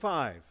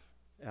5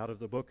 out of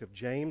the book of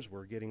James.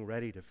 We're getting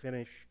ready to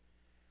finish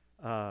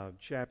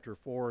chapter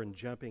 4 and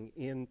jumping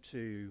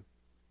into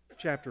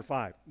chapter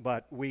 5.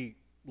 But we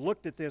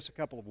looked at this a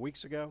couple of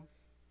weeks ago,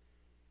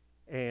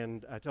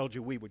 and I told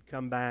you we would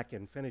come back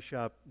and finish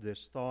up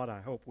this thought. I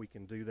hope we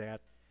can do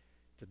that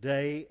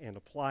today and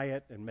apply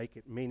it and make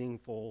it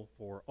meaningful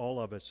for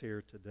all of us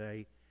here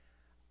today.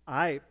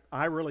 I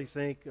really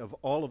think of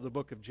all of the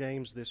book of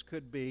James, this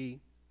could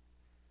be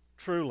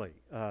truly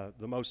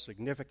the most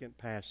significant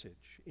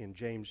passage in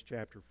James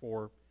chapter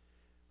 4,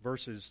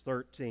 verses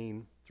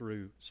 13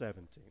 through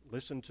 17.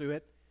 Listen to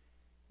it.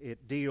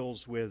 It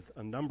deals with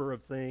a number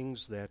of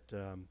things that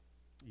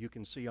you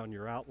can see on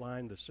your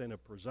outline: the sin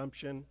of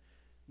presumption,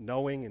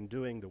 knowing and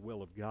doing the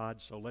will of God.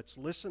 So let's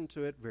listen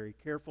to it very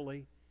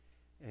carefully,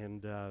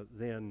 and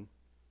then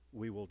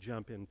we will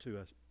jump into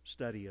a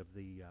study of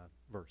the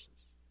verses.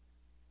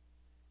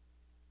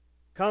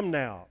 Come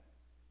now,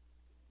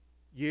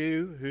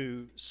 you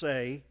who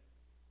say,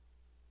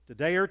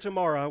 today or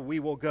tomorrow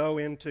we will go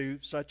into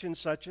such and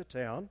such a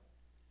town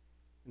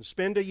and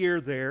spend a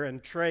year there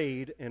and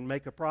trade and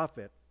make a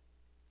profit.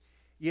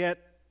 Yet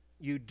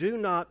you do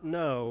not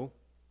know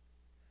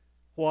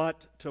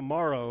what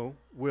tomorrow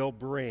will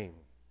bring.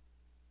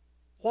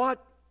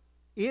 What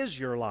is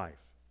your life?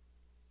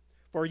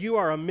 For you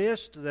are a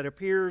mist that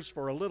appears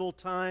for a little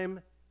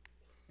time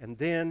and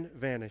then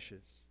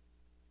vanishes.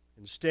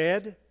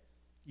 Instead,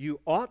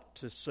 you ought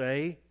to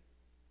say,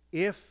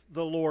 if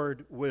the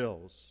Lord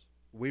wills,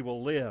 we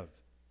will live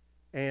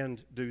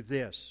and do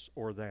this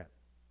or that.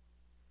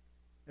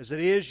 As it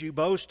is, you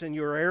boast in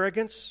your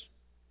arrogance.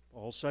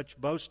 All such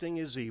boasting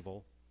is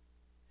evil.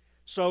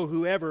 So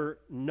whoever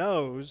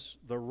knows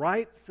the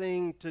right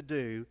thing to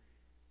do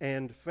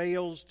and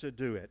fails to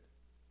do it,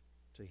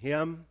 to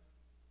him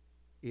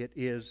it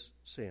is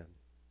sin.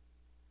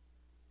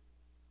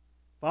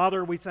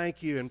 Father, we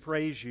thank you and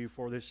praise you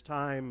for this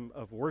time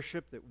of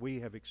worship that we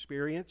have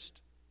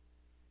experienced.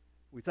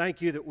 We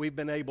thank you that we've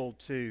been able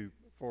to,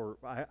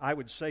 I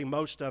would say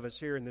most of us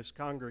here in this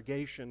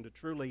congregation, to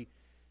truly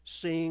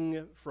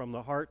sing from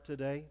the heart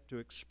today, to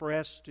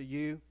express to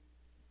you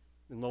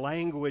in the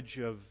language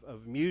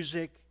of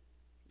music,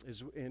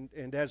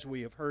 and as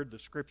we have heard the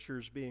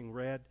Scriptures being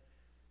read,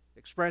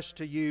 express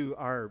to you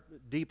our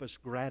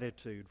deepest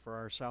gratitude for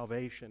our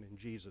salvation in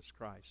Jesus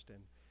Christ.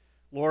 And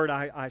Lord,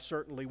 I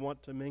certainly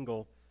want to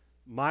mingle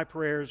my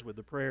prayers with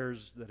the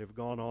prayers that have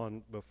gone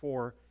on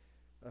before.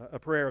 A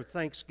prayer of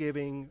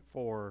thanksgiving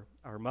for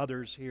our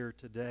mothers here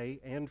today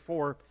and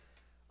for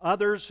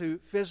others who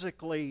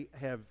physically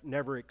have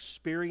never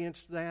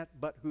experienced that,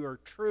 but who are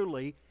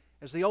truly,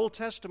 as the Old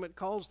Testament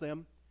calls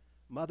them,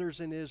 mothers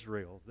in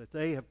Israel, that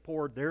they have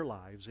poured their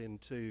lives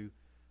into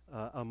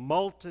a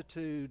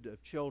multitude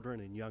of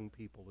children and young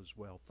people as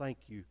well. Thank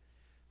you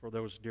for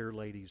those dear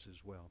ladies as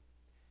well.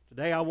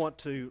 Today I want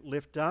to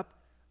lift up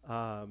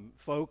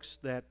folks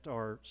that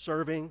are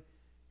serving,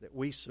 that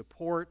we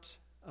support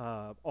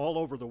all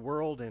over the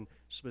world, and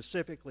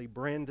specifically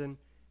Brandon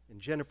and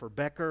Jennifer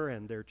Becker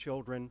and their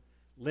children,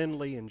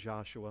 Lindley and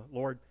Joshua.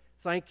 Lord,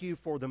 thank you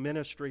for the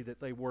ministry that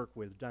they work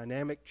with,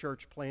 Dynamic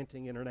Church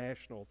Planting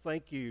International.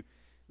 Thank you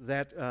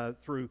that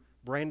through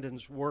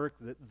Brandon's work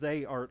that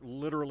they are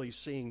literally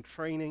seeing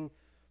training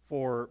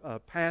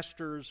for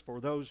pastors, for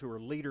those who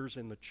are leaders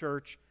in the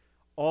church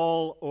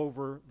all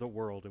over the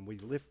world, and we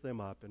lift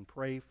them up and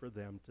pray for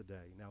them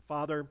today. Now,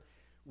 Father,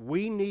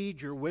 we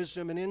need your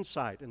wisdom and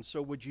insight, and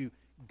so would you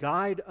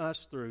guide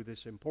us through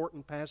this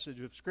important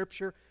passage of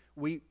Scripture?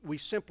 We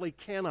simply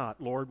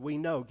cannot, Lord, we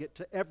know, get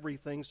to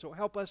everything, so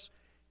help us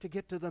to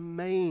get to the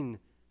main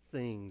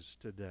things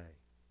today.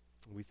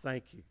 We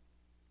thank you.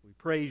 We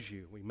praise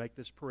you. We make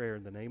this prayer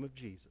in the name of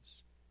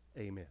Jesus.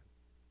 Amen.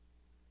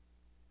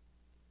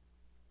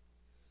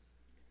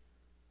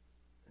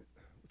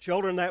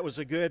 Children, that was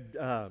a good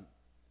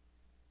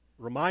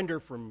reminder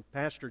from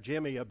Pastor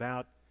Jimmy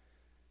about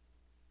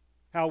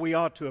how we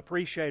ought to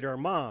appreciate our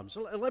moms.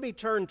 Let me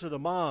turn to the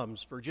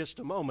moms for just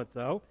a moment,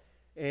 though,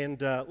 and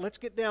let's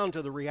get down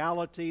to the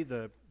reality,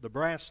 the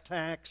brass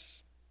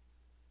tacks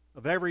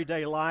of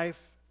everyday life.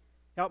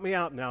 Help me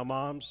out now,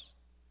 moms.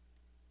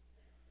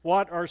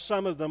 What are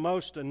some of the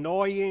most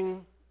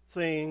annoying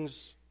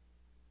things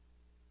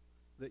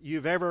that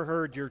you've ever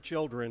heard your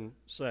children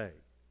say?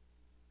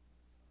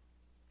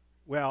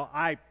 Well,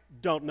 I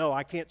don't know.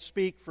 I can't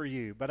speak for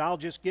you, but I'll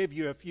just give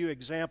you a few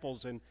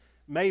examples, and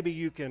maybe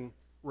you can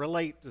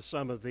relate to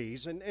some of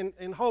these,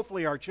 and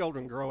hopefully our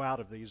children grow out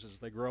of these as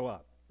they grow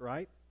up,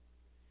 right?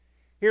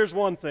 Here's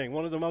one thing,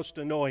 one of the most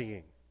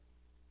annoying.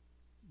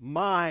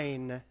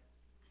 Mine.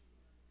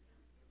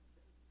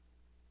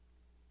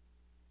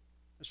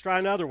 Let's try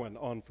another one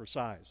on for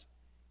size.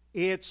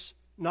 It's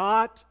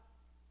not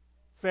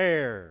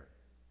fair.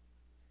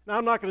 Now,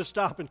 I'm not going to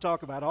stop and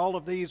talk about all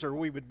of these, or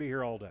we would be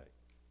here all day.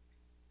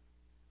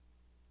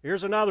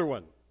 Here's another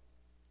one.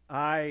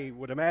 I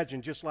would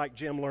imagine, just like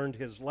Jim learned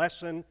his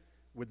lesson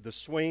with the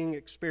swing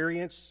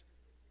experience,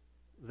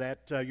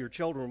 that your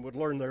children would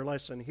learn their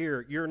lesson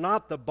here. You're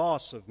not the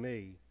boss of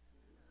me.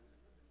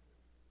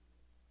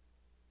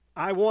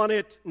 I want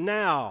it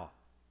now.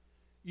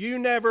 You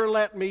never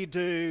let me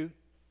do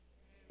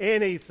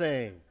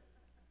anything.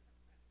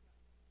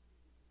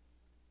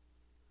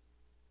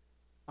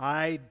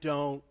 I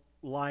don't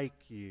like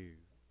you.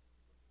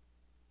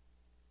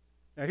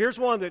 Now here's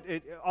one that,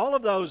 all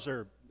of those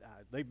are,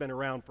 they've been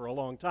around for a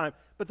long time,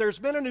 but there's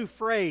been a new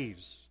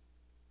phrase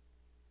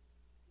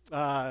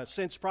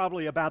since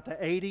probably about the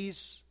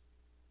 80s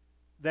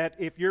that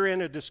if you're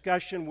in a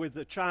discussion with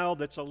a child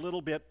that's a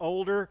little bit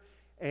older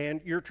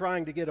and you're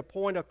trying to get a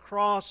point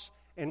across,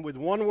 and with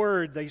one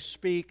word they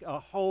speak a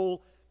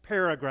whole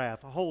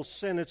paragraph, a whole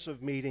sentence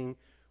of meaning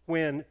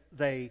when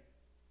they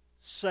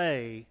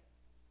say,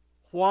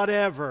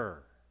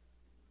 whatever.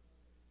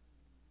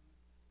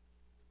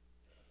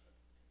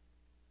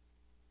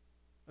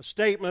 A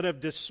statement of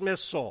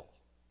dismissal.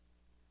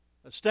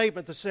 A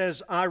statement that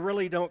says, I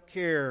really don't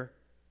care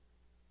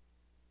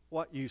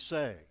what you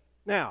say.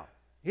 Now,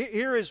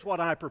 here is what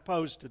I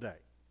propose today.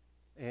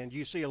 And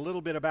you see a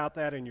little bit about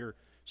that in your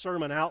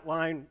sermon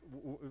outline.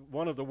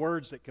 One of the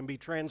words that can be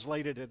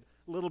translated a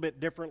little bit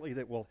differently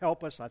that will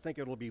help us. I think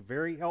it will be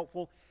very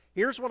helpful.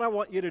 Here's what I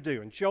want you to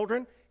do. And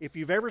children, if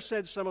you've ever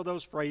said some of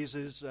those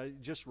phrases,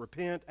 just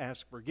repent,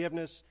 ask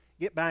forgiveness,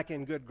 get back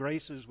in good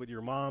graces with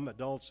your mom.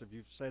 Adults, if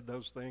you've said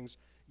those things,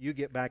 you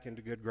get back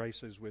into good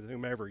graces with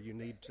whomever you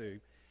need to.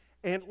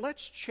 And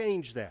let's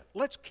change that.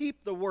 Let's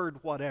keep the word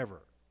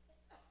whatever.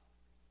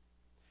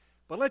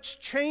 But let's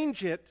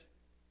change it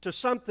to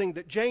something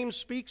that James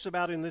speaks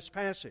about in this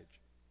passage.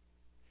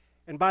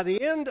 And by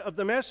the end of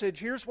the message,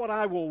 here's what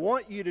I will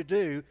want you to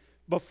do.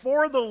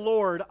 Before the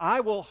Lord,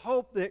 I will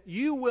hope that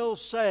you will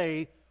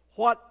say,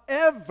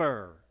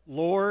 whatever,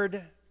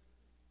 Lord,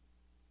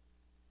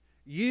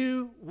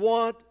 you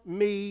want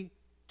me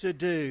to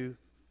do,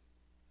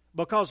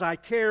 because I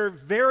care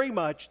very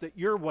much that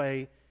your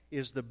way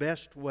is the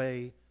best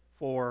way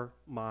for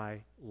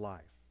my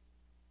life.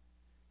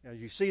 Now,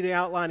 you see the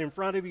outline in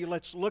front of you.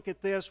 Let's look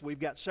at this. We've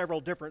got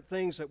several different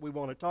things that we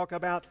want to talk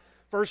about.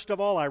 First of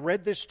all, I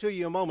read this to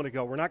you a moment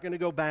ago. We're not going to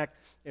go back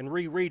and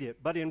reread it.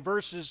 But in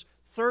verses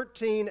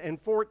 13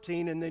 and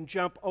 14, and then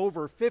jump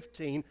over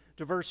 15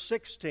 to verse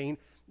 16,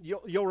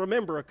 you'll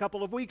remember a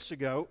couple of weeks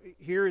ago,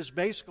 here is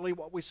basically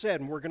what we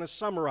said, and we're going to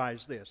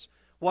summarize this.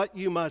 What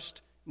you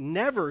must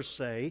never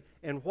say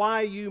and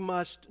why you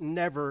must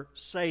never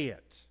say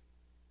it.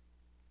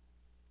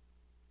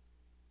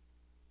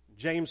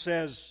 James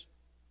says,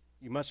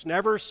 you must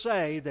never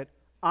say that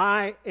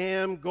I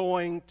am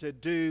going to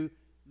do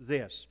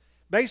this.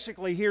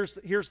 Basically, here's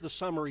the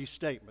summary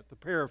statement, the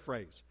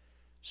paraphrase.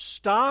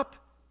 Stop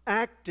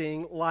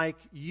acting like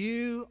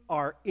you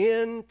are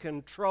in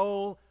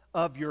control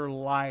of your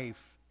life.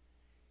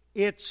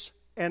 It's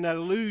an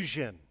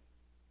illusion.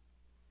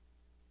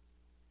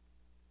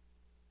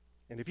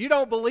 And if you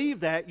don't believe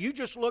that, you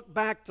just look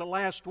back to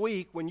last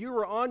week when you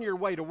were on your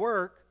way to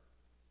work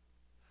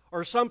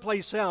or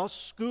someplace else,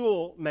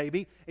 school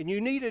maybe, and you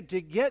needed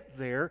to get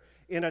there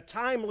in a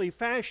timely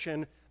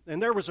fashion,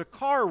 and there was a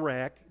car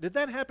wreck. Did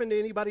that happen to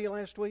anybody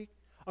last week?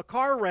 A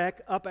car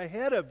wreck up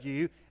ahead of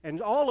you,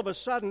 and all of a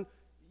sudden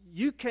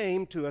you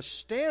came to a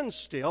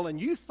standstill, and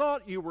you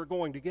thought you were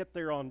going to get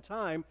there on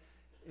time,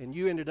 and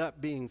you ended up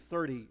being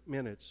 30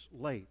 minutes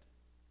late.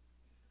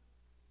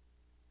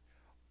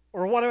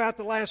 Or what about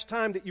the last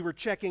time that you were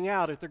checking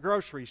out at the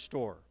grocery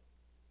store?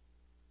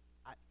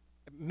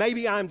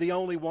 Maybe I'm the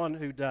only one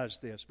who does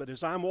this, but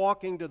as I'm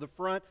walking to the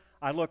front,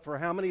 I look for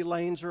how many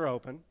lanes are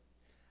open.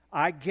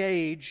 I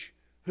gauge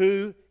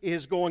who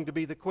is going to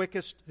be the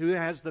quickest, who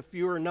has the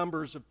fewer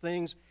numbers of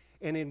things,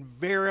 and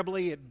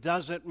invariably it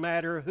doesn't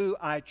matter who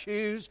I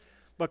choose,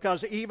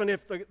 because even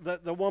if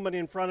the woman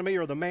in front of me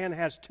or the man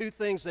has two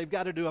things, they've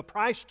got to do a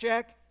price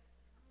check.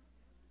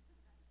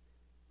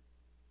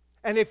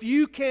 And if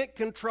you can't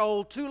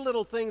control two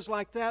little things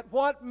like that,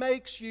 what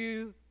makes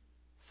you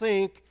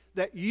think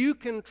that you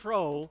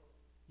control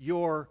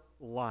your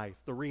life?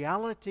 The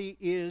reality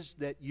is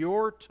that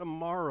your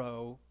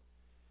tomorrow,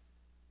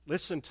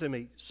 listen to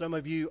me, some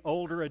of you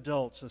older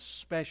adults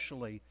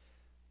especially,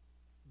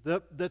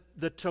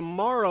 the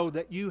tomorrow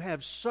that you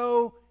have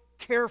so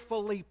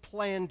carefully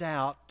planned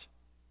out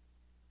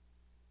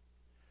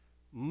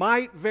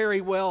might very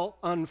well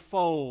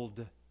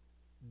unfold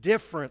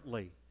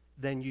differently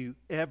than you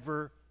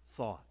ever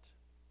thought.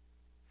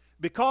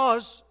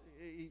 Because,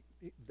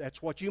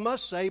 that's what you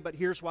must say, but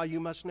here's why you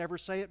must never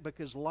say it,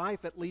 because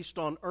life, at least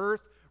on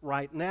earth,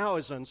 right now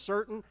is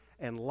uncertain,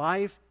 and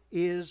life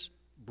is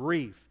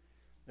brief.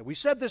 And we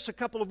said this a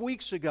couple of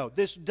weeks ago.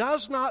 This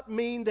does not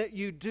mean that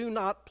you do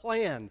not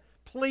plan.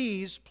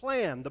 Please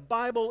plan. The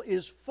Bible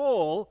is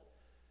full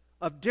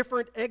of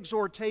different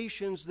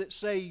exhortations that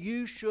say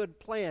you should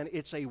plan.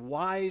 It's a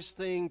wise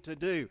thing to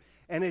do.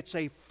 And it's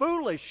a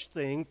foolish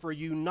thing for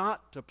you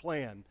not to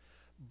plan.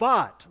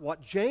 But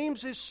what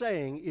James is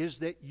saying is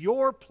that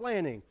your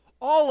planning,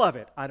 all of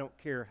it, I don't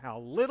care how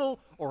little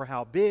or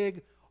how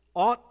big,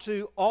 ought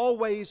to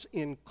always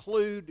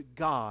include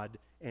God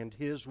and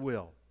His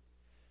will.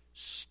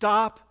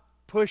 Stop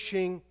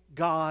pushing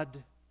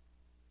God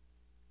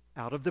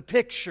out of the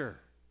picture.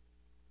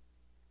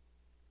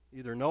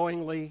 either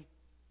knowingly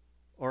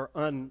or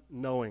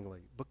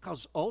unknowingly.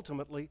 Because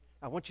ultimately,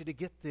 I want you to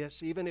get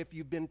this, even if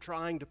you've been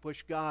trying to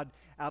push God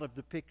out of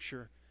the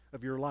picture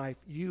of your life,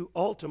 you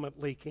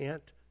ultimately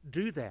can't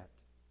do that.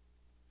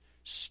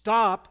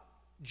 Stop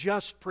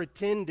just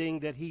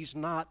pretending that He's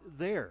not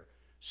there.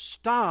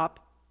 Stop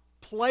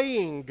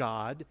playing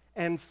God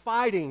and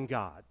fighting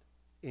God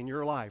in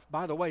your life.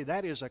 By the way,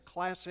 that is a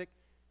classic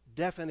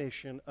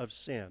definition of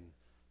sin.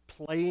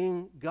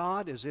 Playing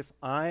God as if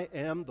I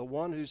am the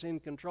one who's in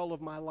control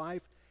of my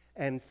life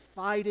and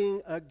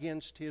fighting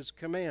against His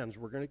commands.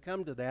 We're going to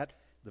come to that,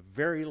 the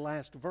very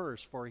last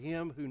verse. For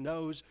him who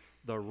knows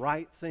the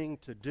right thing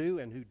to do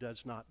and who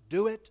does not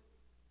do it,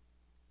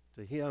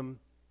 to him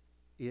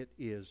it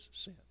is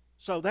sin.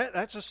 So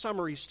that's a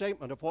summary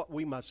statement of what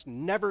we must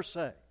never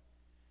say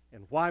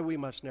and why we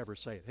must never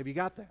say it. Have you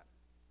got that?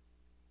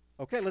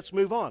 Okay, let's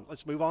move on.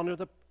 Let's move on to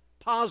the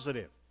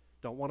positive.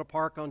 Don't want to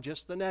park on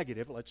just the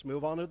negative. Let's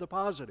move on to the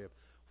positive.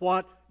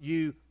 What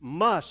you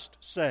must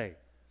say.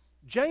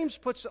 James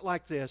puts it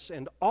like this,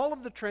 and all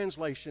of the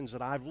translations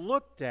that I've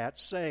looked at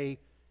say,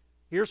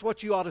 here's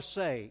what you ought to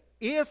say,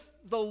 if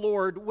the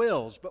Lord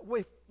wills. But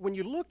when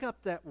you look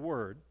up that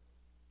word,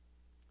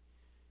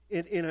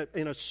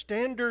 in a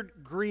standard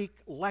Greek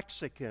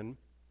lexicon,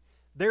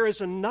 there is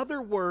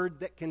another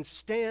word that can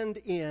stand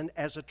in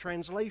as a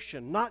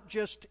translation, not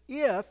just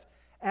if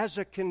as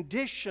a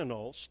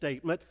conditional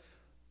statement,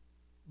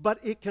 but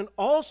it can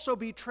also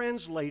be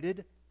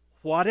translated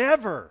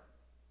whatever,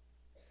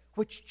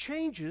 which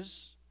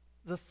changes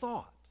the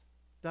thought,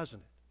 doesn't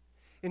it?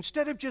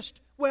 Instead of just,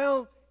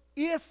 well,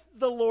 if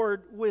the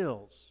Lord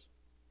wills,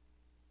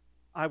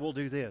 I will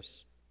do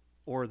this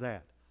or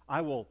that.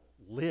 I will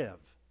live.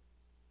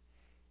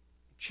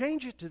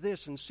 Change it to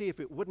this and see if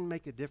it wouldn't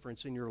make a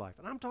difference in your life.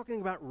 And I'm talking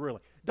about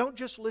really. Don't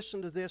just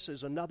listen to this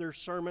as another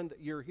sermon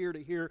that you're here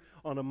to hear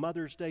on a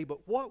Mother's Day,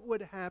 but what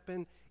would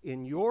happen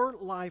in your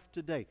life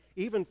today,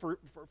 even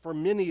for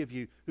many of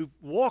you who've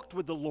walked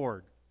with the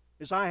Lord,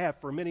 as I have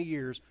for many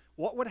years,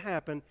 what would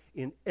happen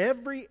in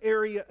every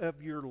area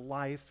of your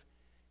life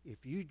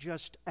if you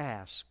just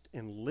asked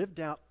and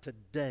lived out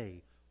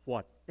today,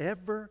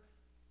 whatever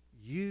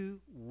you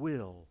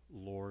will,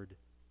 Lord,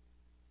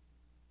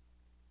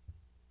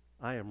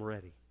 I am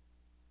ready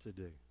to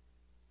do. You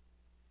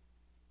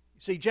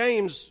see,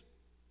 James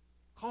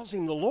calls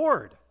Him the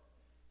Lord.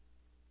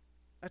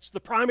 That's the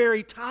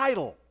primary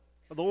title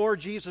of the Lord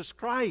Jesus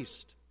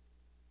Christ.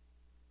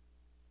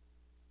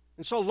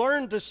 And so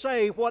learn to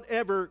say,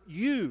 whatever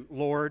you,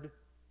 Lord,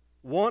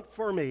 want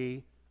for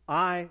me,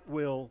 I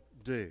will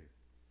do.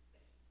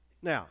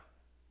 Now,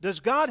 does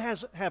God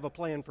have a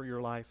plan for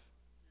your life?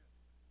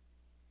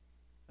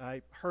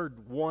 I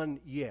heard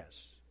one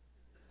yes.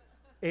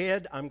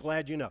 Ed, I'm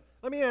glad you know.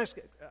 Let me ask,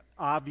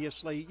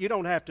 obviously, you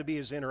don't have to be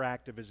as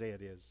interactive as Ed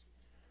is.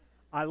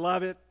 I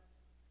love it.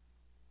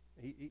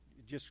 He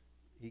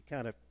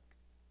kind of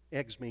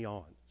eggs me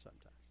on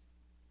sometimes.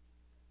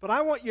 But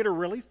I want you to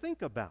really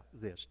think about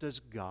this. Does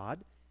God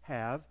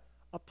have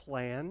a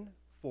plan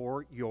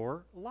for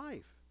your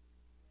life?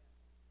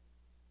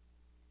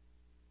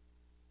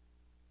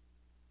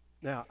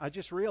 Now, I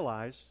just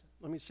realized,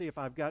 let me see if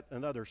I've got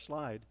another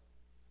slide.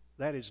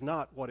 That is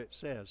not what it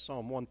says,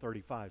 Psalm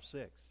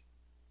 135:6.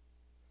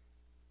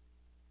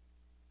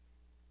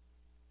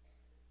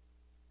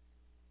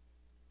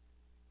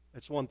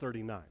 It's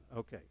 139.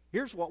 Okay.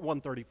 Here's what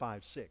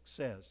 135:6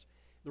 says.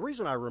 The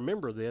reason I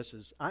remember this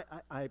is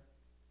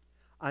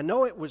I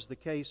know it was the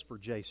case for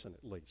Jason,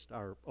 at least,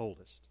 our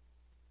oldest.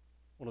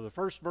 One of the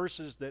first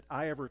verses that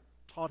I ever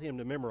taught him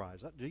to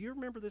memorize. Do you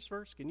remember this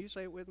verse? Can you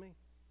say it with me,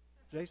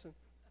 Jason?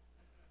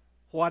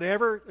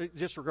 Whatever,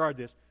 disregard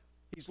this.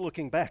 He's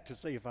looking back to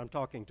see if I'm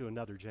talking to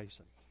another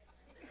Jason.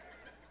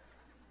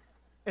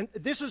 And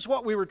this is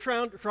what we were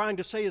trying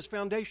to say is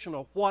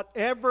foundational.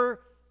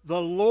 Whatever the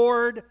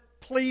Lord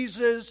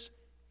pleases,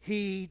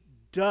 He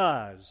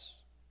does.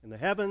 In the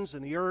heavens,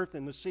 in the earth,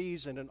 in the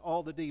seas, and in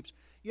all the deeps.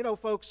 You know,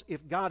 folks,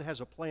 if God has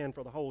a plan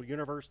for the whole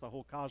universe, the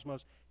whole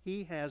cosmos,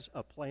 He has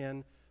a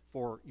plan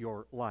for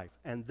your life.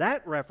 And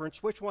that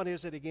reference, which one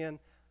is it again?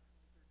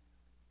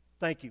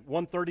 Thank you.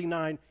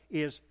 139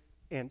 is,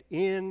 and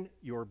in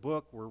your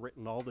book were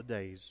written all the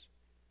days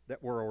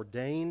that were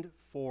ordained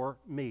for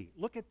me.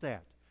 Look at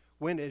that.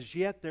 When as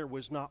yet there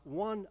was not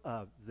one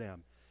of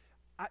them.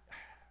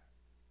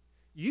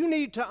 You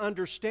need to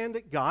understand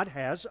that God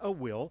has a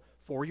will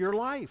for your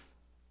life.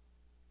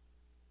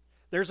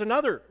 There's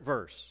another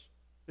verse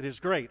that is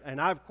great,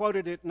 and I've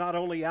quoted it not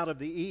only out of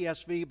the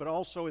ESV but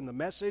also in the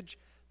Message.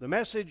 The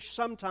Message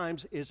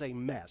sometimes is a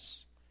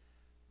mess,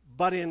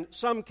 but in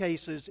some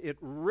cases it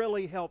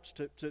really helps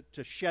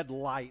to shed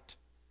light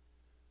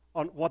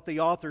on what the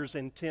author's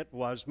intent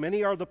was.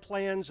 Many are the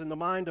plans in the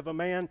mind of a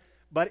man,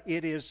 but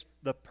it is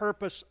the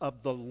purpose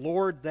of the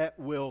Lord that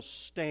will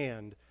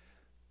stand.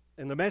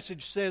 And the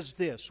Message says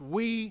this: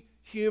 we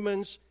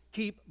humans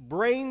keep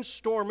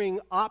brainstorming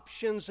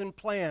options and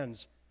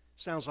plans.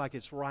 Sounds like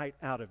it's right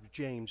out of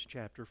James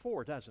chapter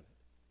 4, doesn't it?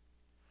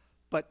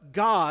 But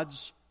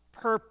God's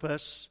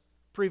purpose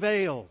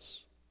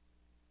prevails.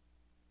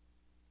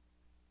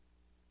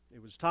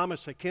 was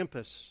Thomas à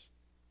Kempis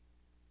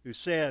who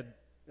said,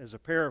 as a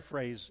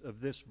paraphrase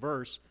of this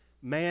verse,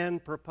 man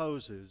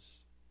proposes,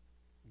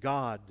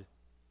 God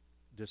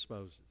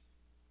disposes.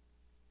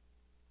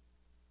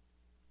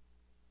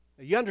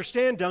 Now, you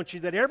understand, don't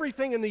you, that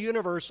everything in the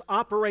universe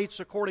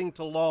operates according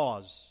to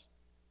laws.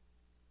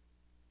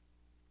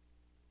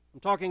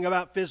 I'm talking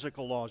about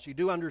physical laws. You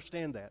do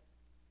understand that.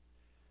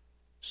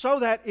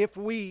 So that if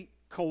we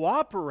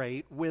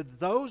cooperate with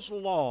those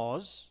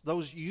laws,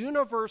 those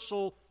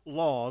universal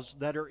laws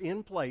that are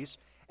in place,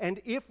 and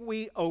if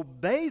we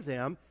obey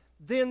them,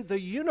 then the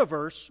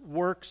universe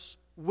works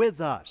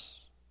with us.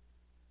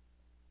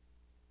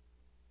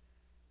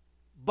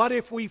 But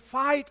if we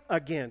fight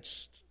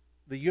against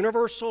the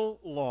universal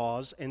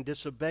laws and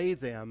disobey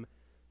them,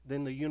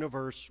 then the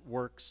universe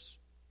works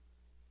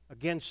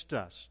against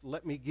us.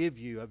 Let me give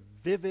you a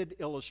vivid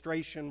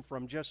illustration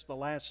from just the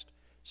last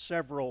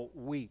several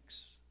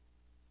weeks.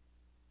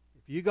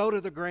 If you go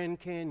to the Grand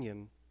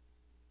Canyon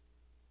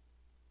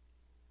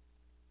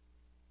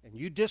and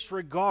you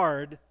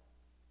disregard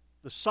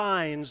the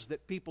signs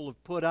that people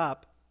have put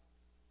up,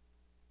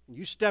 and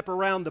you step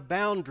around the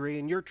boundary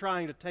and you're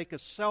trying to take a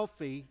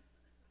selfie,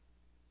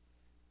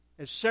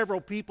 as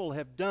several people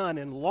have done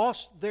and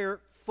lost their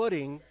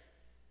footing,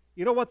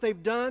 you know what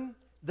they've done?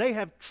 They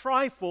have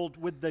trifled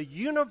with the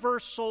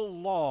universal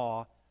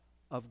law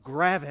of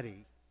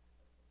gravity.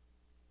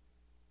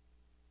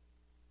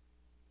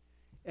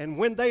 And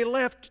when they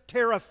left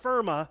terra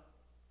firma,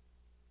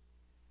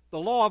 the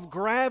law of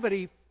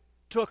gravity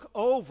took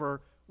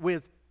over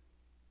with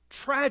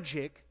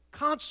tragic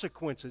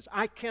consequences.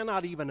 I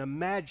cannot even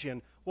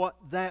imagine what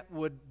that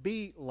would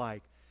be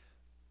like.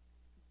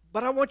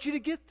 But I want you to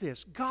get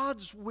this.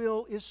 God's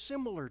will is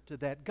similar to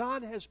that.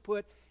 God has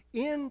put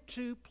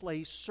into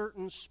place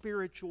certain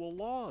spiritual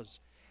laws.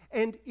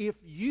 And if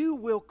you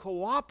will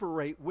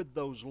cooperate with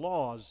those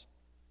laws,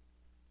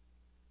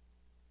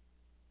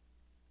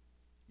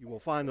 you will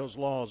find those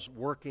laws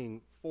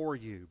working for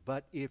you.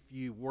 But if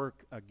you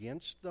work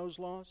against those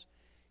laws,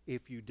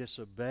 if you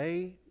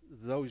disobey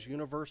those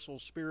universal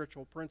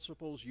spiritual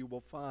principles, you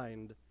will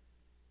find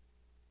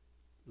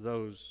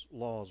those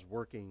laws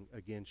working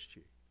against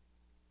you.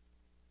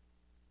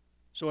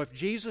 So if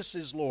Jesus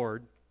is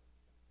Lord,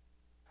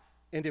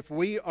 and if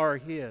we are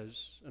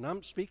His, and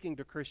I'm speaking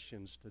to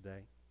Christians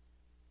today,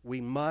 we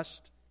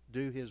must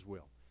do His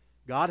will.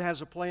 God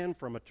has a plan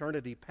from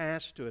eternity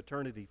past to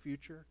eternity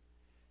future.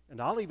 And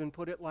I'll even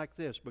put it like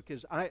this,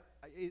 because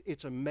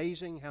it's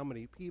amazing how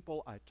many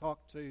people I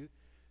talk to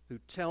who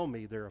tell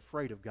me they're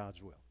afraid of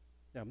God's will.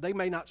 Now, they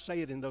may not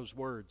say it in those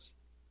words,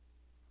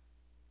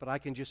 but I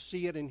can just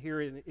see it and hear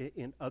it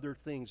in other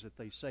things that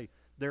they say.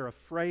 They're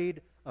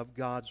afraid of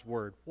God's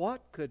Word.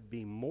 What could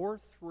be more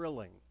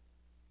thrilling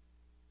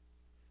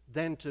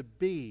than to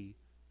be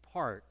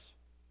part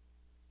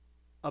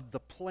of the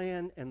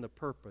plan and the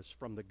purpose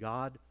from the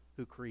God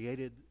who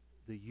created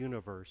the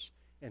universe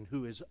and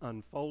who is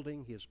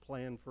unfolding His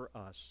plan for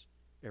us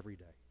every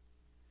day?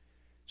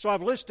 So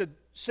I've listed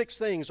 6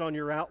 things on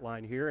your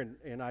outline here,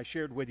 and I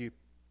shared with you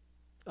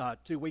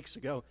 2 weeks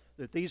ago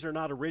that these are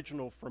not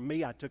original from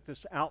me. I took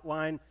this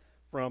outline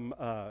from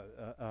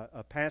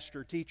a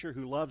pastor-teacher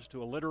who loves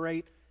to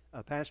alliterate,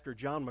 Pastor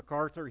John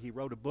MacArthur. He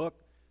wrote a book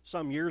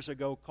some years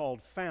ago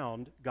called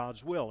Found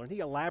God's Will, and he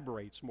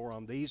elaborates more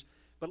on these.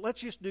 But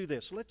let's just do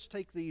this. Let's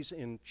take these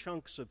in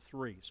chunks of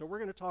 3. So we're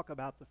going to talk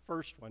about the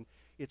first one.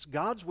 It's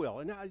God's will.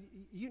 And now,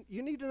 you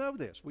need to know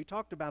this. We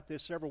talked about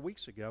this several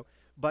weeks ago,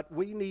 but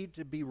we need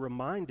to be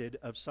reminded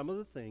of some of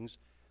the things,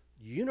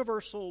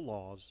 universal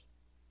laws,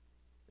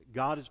 that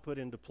God has put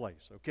into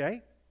place.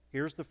 Okay?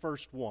 Here's the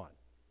first one.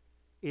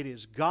 It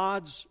is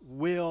God's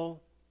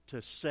will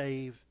to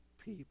save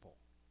people.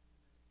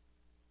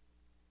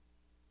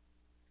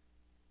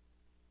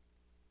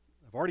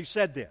 I've already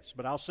said this,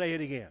 but I'll say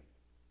it again.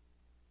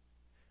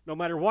 No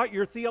matter what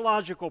your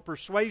theological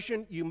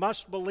persuasion, you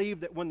must believe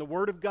that when the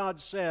Word of God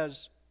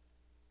says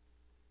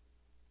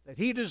that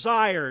He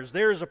desires,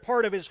 there is a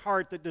part of His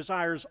heart that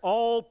desires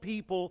all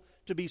people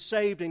to be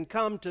saved and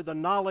come to the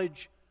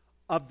knowledge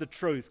of the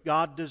truth.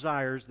 God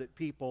desires that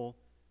people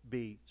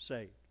be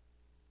saved.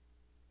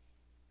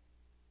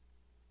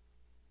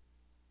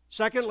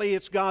 Secondly,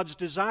 it's God's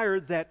desire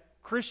that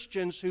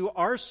Christians who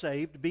are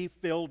saved be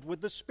filled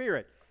with the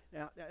Spirit.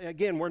 Now,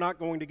 again, we're not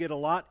going to get a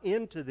lot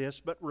into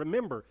this, but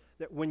remember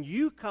that when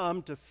you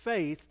come to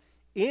faith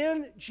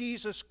in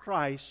Jesus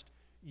Christ,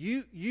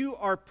 you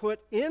are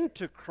put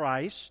into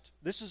Christ.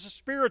 This is a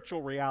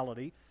spiritual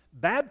reality.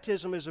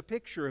 Baptism is a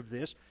picture of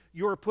this.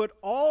 You are put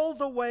all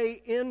the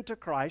way into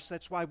Christ.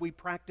 That's why we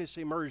practice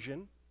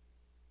immersion.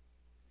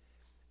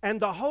 And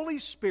the Holy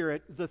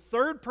Spirit, the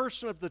third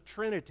person of the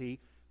Trinity,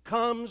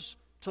 comes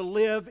to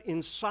live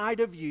inside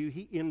of you.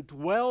 He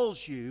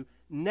indwells you,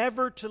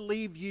 never to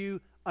leave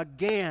you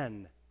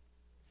again.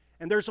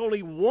 And there's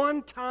only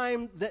one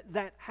time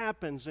that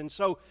happens. And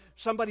so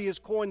somebody has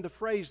coined the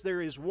phrase,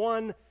 there is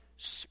one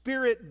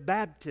Spirit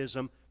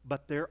baptism,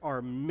 but there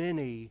are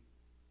many,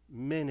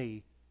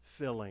 many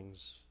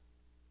fillings.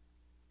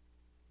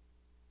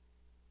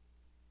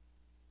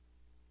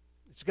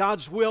 It's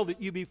God's will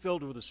that you be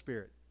filled with the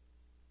Spirit.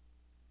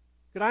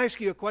 Could I ask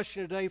you a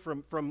question today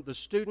from the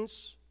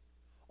students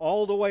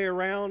all the way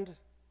around?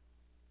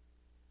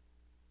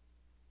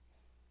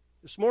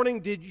 This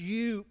morning, did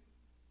you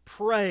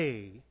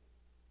pray,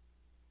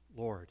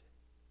 Lord,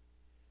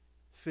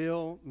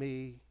 fill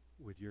me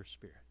with your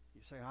Spirit?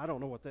 You say, I don't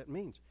know what that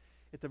means.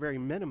 At the very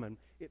minimum,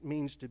 it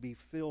means to be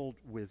filled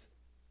with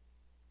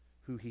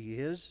who He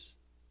is,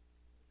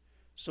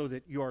 so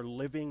that you are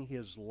living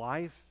His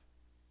life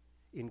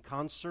in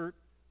concert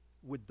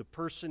with the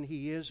person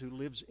He is who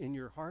lives in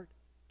your heart.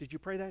 Did you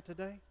pray that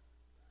today?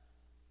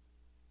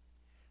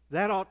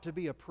 That ought to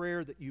be a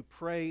prayer that you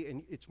pray,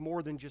 and it's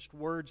more than just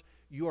words.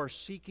 You are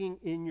seeking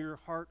in your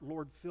heart,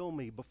 Lord, fill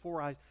me.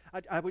 Before I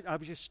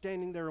was just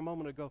standing there a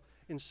moment ago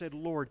and said,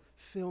 Lord,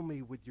 fill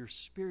me with your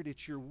Spirit.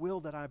 It's your will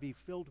that I be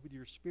filled with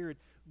your Spirit.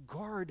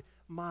 Guard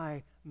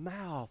my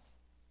mouth.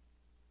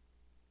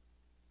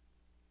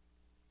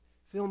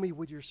 Fill me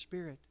with your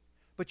Spirit.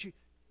 But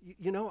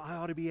you know, I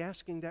ought to be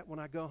asking that when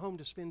I go home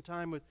to spend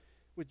time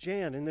with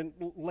Jan, and then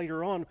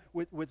later on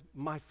with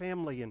my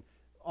family, and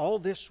all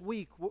this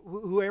week,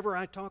 whoever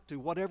I talk to,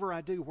 whatever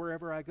I do,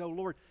 wherever I go,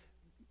 Lord,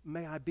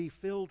 may I be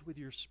filled with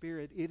your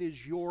Spirit. It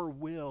is your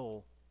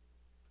will.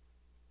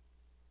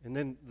 And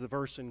then the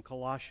verse in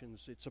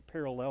Colossians, it's a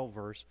parallel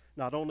verse,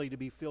 not only to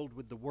be filled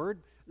with the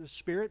Word, the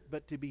Spirit,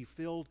 but to be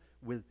filled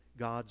with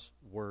God's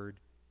Word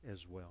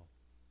as well.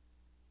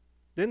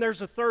 Then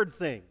there's a third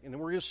thing, and then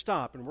we're going to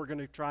stop, and we're going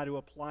to try to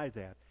apply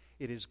that.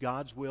 It is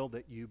God's will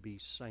that you be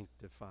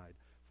sanctified.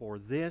 For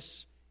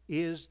this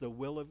is the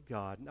will of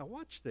God. Now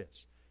watch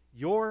this.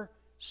 Your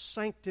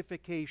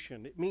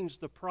sanctification, it means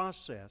the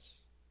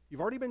process.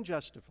 You've already been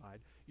justified.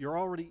 You're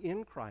already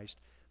in Christ.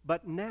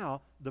 But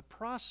now the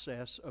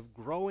process of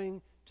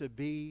growing to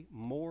be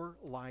more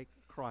like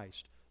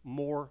Christ,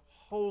 more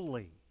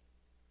holy,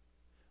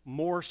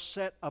 more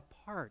set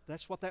apart.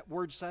 That's what that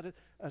word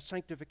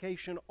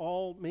sanctification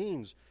all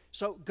means.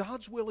 So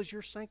God's will is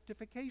your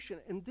sanctification.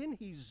 And then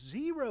He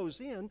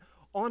zeroes in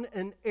on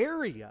an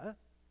area.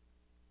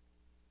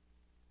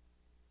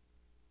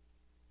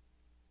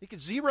 He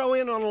could zero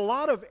in on a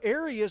lot of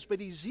areas,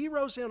 but He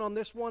zeroes in on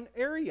this one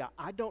area.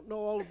 I don't know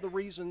all of the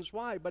reasons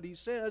why, but He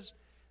says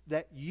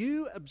that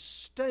you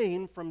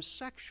abstain from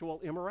sexual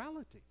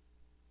immorality.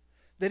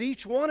 That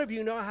each one of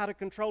you know how to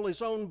control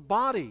his own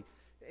body.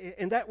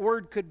 And that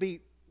word could be,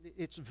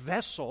 it's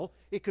vessel.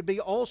 It could be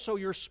also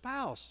your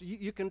spouse.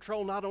 You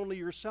control not only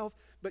yourself,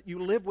 but you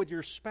live with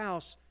your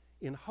spouse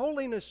in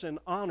holiness and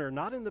honor,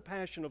 not in the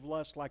passion of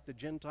lust like the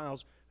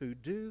Gentiles who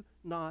do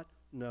not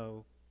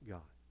know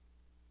God.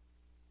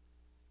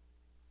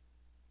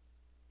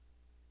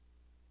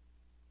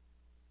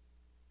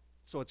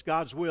 So it's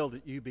God's will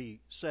that you be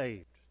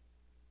saved.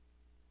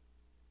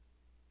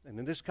 And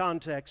in this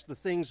context, the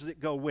things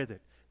that go with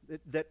it,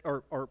 that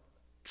are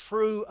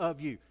true of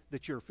you,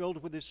 that you're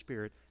filled with His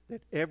Spirit,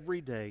 that every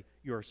day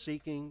you're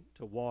seeking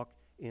to walk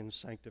in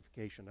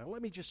sanctification. Now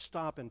let me just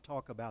stop and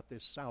talk about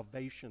this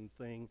salvation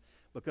thing,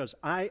 because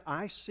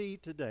I see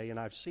today, and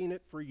I've seen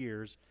it for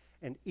years,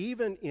 and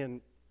even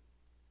in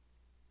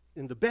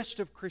the best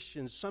of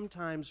Christians,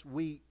 sometimes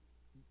we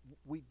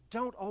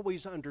don't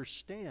always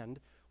understand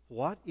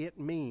what it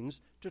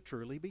means to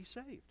truly be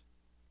saved.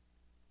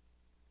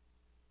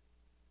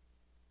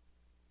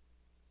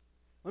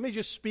 Let me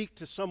just speak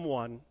to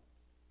someone.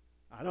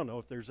 I don't know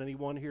if there's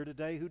anyone here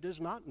today who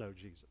does not know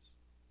Jesus.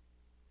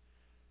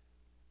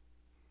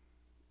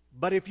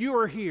 But if you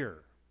are here,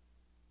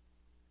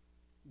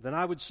 then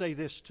I would say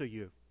this to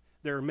you.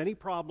 There are many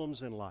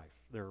problems in life.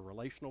 There are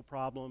relational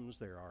problems.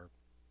 There are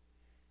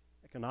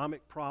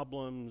economic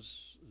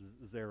problems.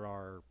 There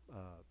are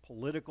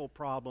political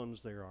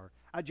problems. There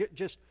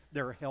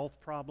are health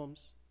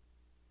problems.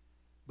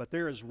 But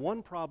there is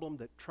one problem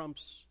that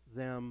trumps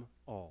them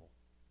all.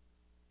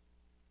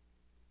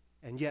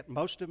 And yet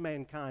most of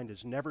mankind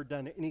has never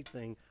done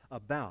anything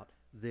about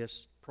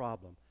this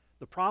problem.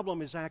 The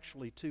problem is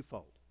actually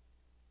twofold.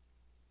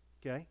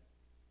 Okay?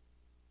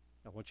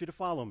 I want you to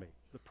follow me.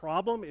 The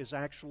problem is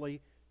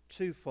actually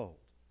twofold.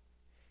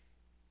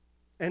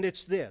 And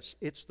it's this.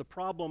 It's the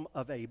problem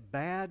of a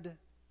bad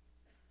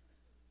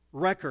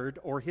record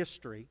or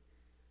history,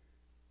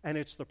 and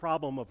it's the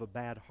problem of a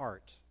bad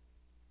heart.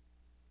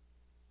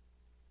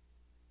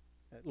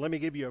 Let me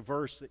give you a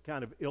verse that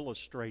kind of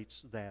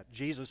illustrates that.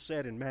 Jesus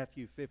said in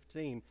Matthew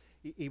 15,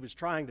 he was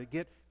trying to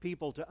get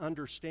people to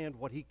understand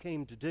what He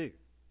came to do.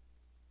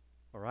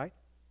 All right?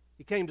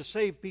 He came to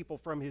save people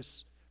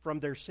from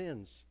their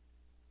sins.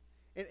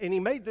 And He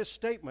made this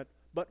statement,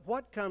 but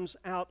what comes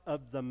out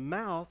of the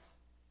mouth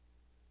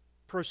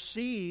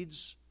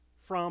proceeds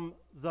from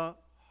the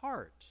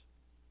heart.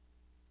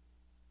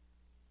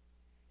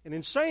 And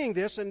in saying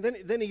this, and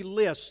then He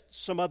lists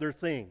some other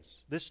things.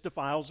 This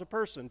defiles a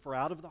person, for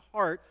out of the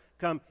heart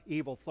come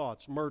evil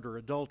thoughts, murder,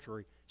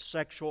 adultery,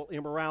 sexual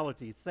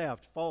immorality,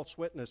 theft, false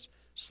witness,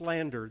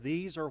 slander.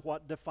 These are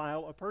what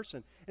defile a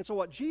person. And so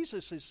what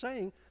Jesus is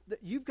saying, that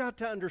you've got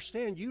to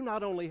understand, you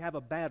not only have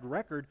a bad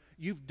record,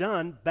 you've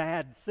done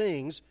bad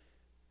things,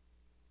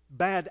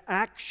 bad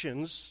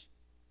actions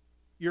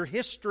Your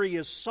history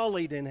is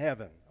sullied in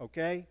heaven,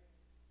 okay?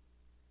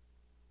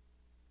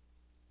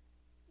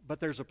 But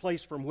there's a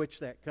place from which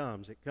that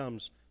comes. It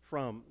comes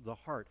from the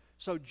heart.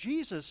 So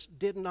Jesus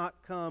did not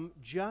come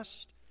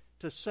just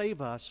to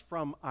save us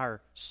from our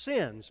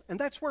sins. And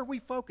that's where we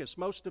focus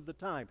most of the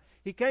time.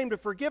 He came to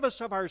forgive us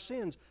of our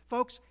sins.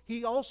 Folks,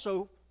 He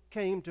also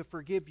came to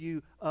forgive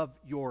you of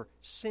your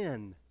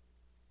sin.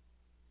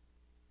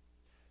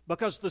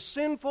 Because the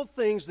sinful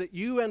things that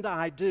you and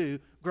I do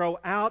grow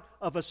out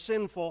of a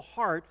sinful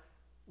heart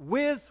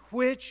with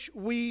which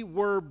we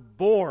were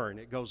born.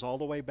 It goes all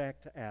the way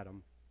back to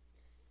Adam,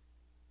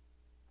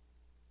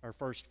 our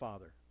first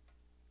father.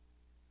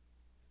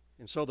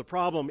 And so the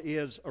problem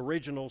is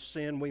original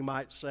sin, we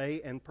might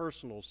say, and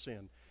personal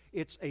sin.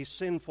 It's a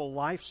sinful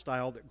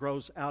lifestyle that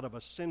grows out of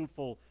a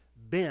sinful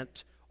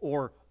bent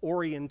or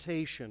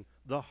orientation,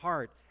 the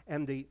heart.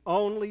 And the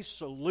only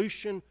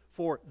solution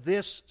for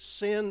this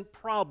sin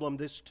problem,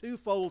 this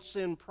twofold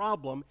sin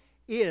problem,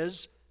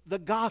 is the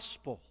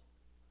gospel.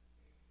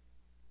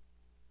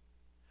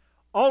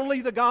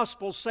 Only the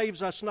gospel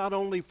saves us not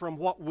only from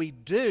what we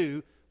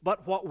do,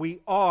 but what we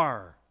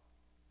are.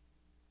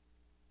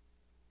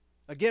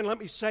 Again, let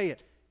me say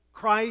it.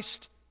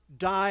 Christ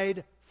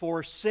died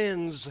for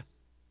sins,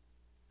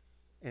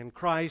 and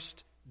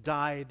Christ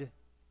died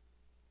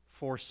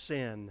for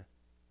sin.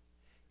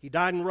 He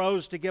died and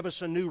rose to give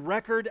us a new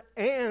record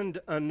and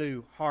a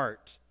new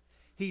heart.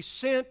 He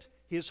sent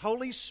His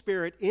Holy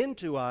Spirit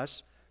into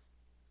us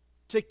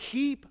to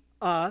keep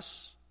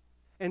us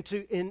and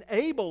to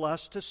enable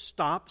us to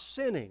stop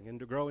sinning and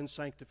to grow in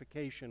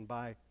sanctification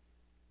by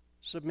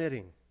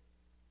submitting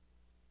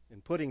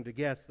and putting to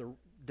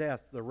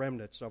death the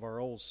remnants of our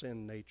old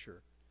sin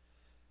nature.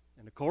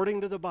 And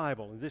according to the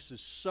Bible, and this is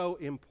so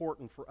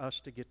important for us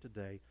to get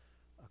today,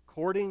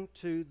 according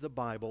to the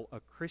Bible, a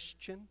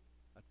Christian,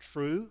 a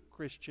true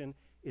Christian,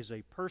 is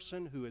a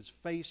person who has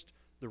faced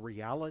the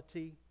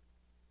reality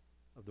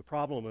of the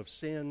problem of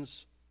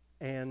sins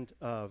and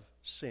of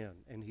sin,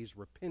 and he's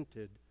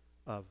repented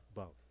of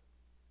both.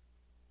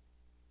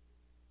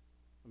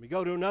 Let me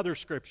go to another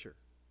scripture.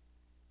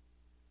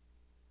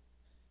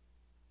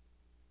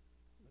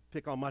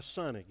 Pick on my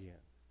son again.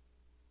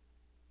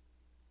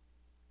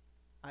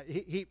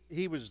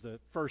 He was the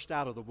first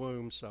out of the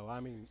womb, so I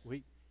mean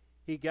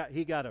he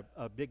got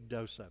a big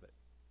dose of it.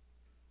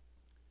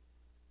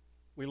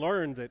 We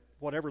learned that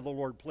whatever the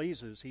Lord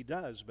pleases, He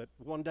does. But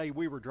one day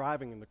we were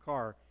driving in the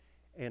car,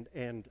 and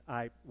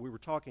we were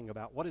talking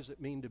about what does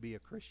it mean to be a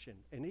Christian,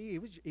 and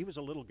he was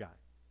a little guy,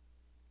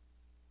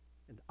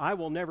 and I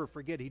will never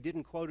forget. He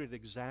didn't quote it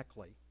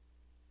exactly,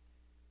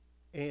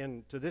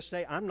 and to this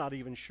day I'm not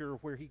even sure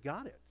where he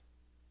got it,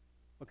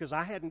 because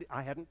I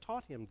hadn't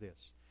taught him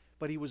this.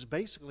 But he was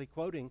basically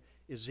quoting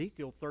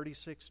Ezekiel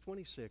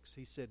 36:26.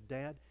 He said,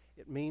 "Dad,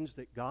 it means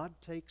that God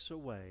takes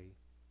away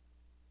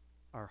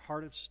our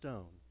heart of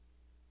stone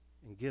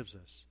and gives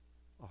us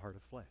a heart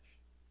of flesh."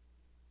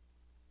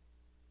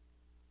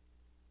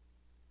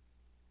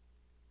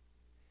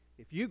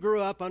 If you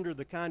grew up under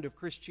the kind of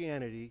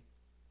Christianity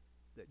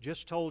that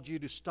just told you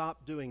to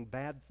stop doing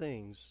bad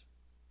things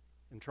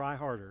and try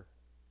harder,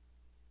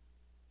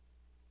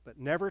 but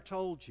never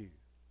told you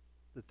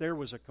that there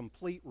was a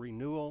complete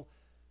renewal,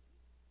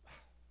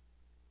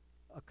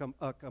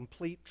 a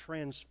complete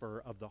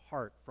transfer of the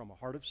heart from a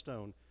heart of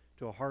stone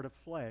to a heart of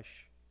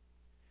flesh,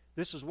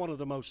 this is one of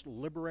the most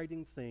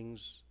liberating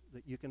things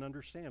that you can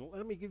understand.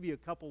 Let me give you a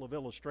couple of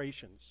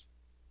illustrations.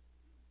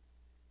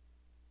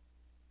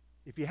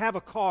 If you have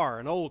a car,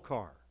 an old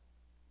car,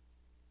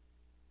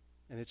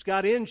 and it's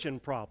got engine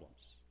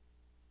problems,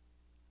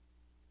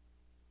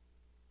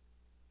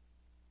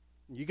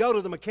 you go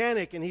to the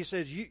mechanic and he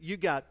says, you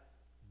got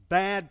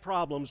bad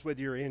problems with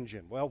your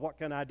engine. Well, what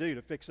can I do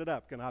to fix it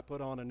up? Can I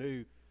put on a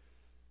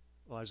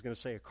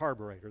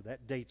carburetor.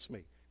 That dates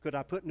me. Could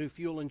I put new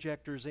fuel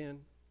injectors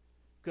in?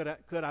 Could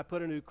I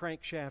put a new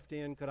crankshaft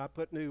in? Could I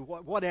put new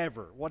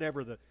whatever?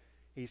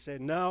 He said,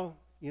 no.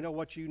 You know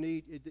what you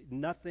need?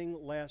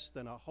 Nothing less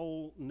than a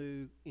whole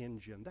new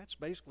engine. That's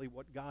basically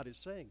what God is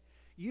saying.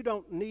 You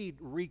don't need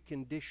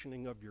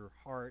reconditioning of your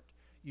heart.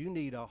 You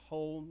need a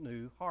whole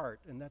new heart.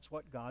 And that's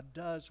what God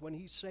does when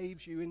He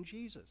saves you in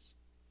Jesus.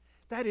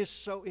 That is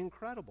so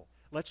incredible.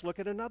 Let's look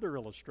at another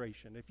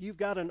illustration. If you've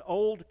got an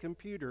old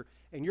computer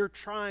and you're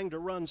trying to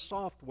run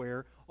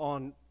software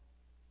on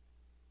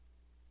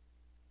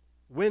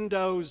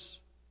Windows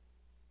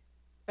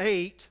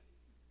 8,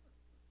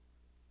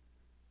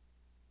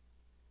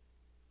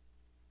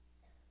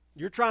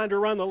 you're trying to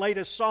run the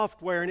latest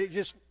software and it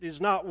just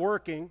is not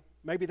working.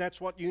 Maybe that's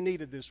what you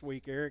needed this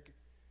week, Eric.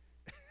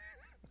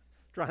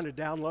 Trying to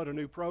download a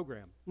new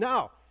program.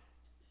 No.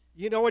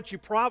 You know what you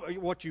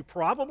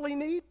probably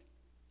need?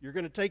 You're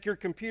going to take your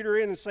computer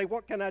in and say,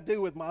 what can I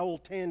do with my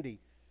old Tandy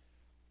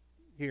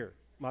here,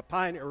 my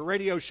Pioneer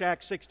Radio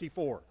Shack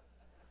 64?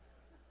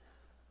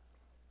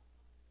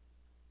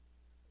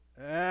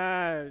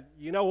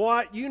 You know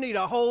what? You need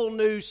a whole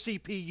new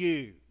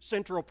CPU,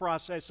 Central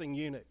Processing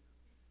Unit.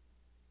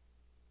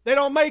 They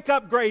don't make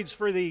upgrades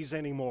for these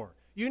anymore.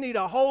 You need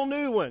a whole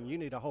new one. You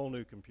need a whole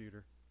new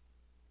computer.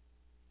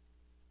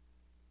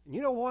 And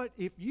you know what?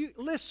 If you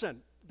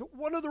listen,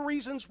 one of the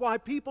reasons why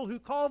people who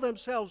call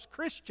themselves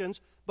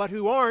Christians but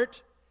who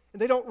aren't,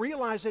 and they don't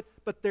realize it,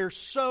 but they're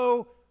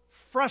so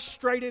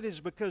frustrated is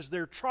because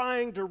they're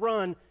trying to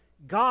run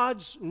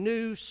God's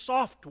new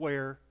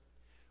software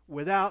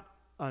without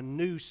a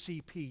new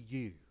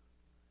CPU.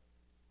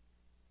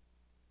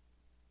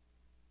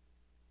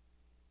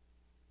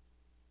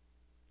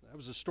 That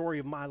was the story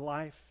of my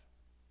life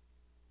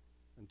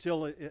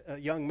until a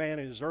young man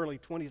in his early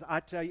 20s.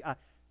 I tell you,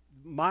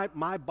 my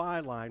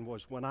byline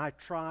was, when I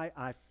try,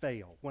 I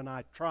fail. When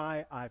I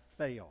try, I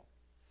fail.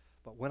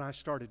 But when I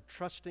started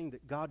trusting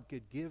that God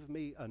could give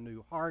me a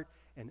new heart,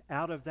 and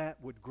out of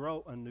that would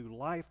grow a new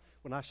life,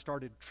 when I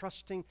started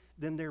trusting,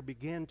 then there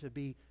began to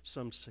be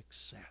some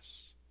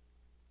success.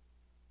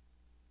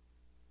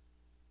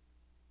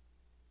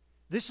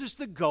 This is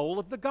the goal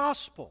of the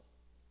gospel.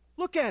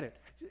 Look at it.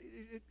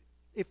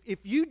 If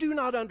you do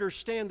not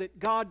understand that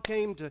God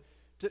came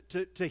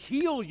to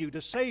heal you,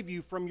 to save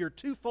you from your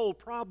twofold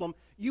problem,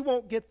 you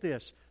won't get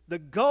this. The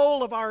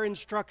goal of our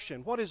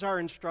instruction, what is our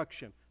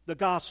instruction? The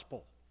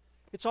gospel.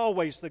 It's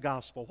always the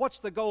gospel.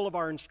 What's the goal of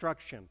our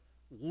instruction?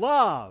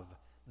 Love.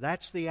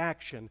 That's the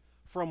action.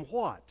 From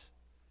what?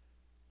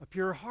 A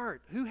pure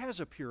heart. Who has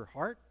a pure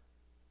heart?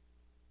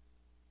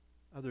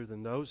 Other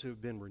than those who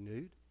have been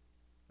renewed,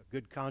 a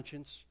good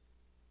conscience,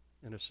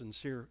 and a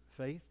sincere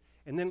faith.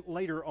 And then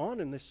later on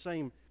in this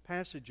same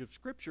passage of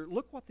Scripture,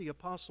 look what the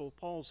Apostle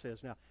Paul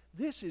says. Now,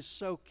 this is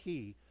so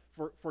key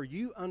for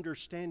you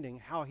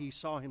understanding how he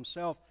saw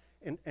himself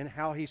and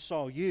how he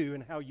saw you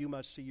and how you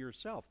must see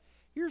yourself.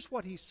 Here's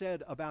what he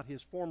said about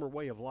his former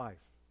way of life.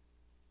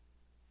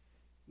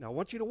 Now, I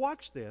want you to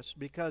watch this,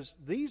 because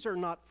these are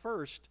not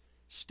first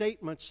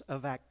statements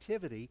of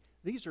activity.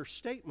 These are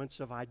statements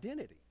of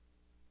identity.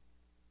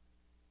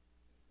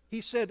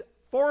 He said,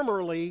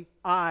 formerly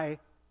I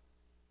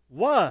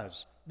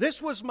was.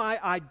 This was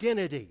my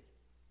identity.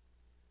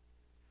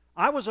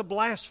 I was a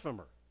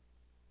blasphemer.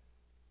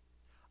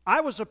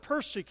 I was a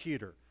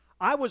persecutor.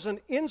 I was an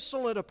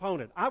insolent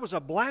opponent. I was a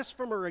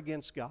blasphemer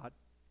against God.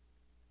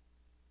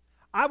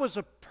 I was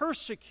a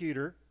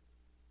persecutor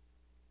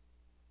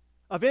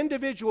of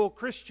individual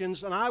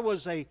Christians, and I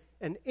was an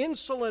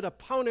insolent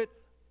opponent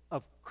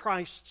of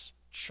Christ's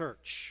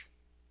church.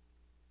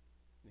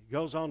 He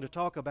goes on to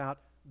talk about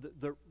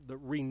the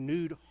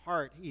renewed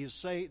heart.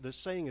 The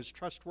saying is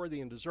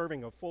trustworthy and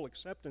deserving of full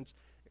acceptance.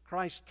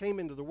 Christ came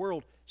into the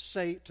world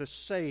to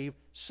save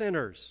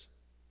sinners,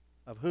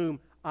 of whom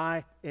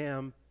I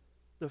am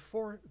the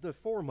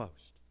foremost.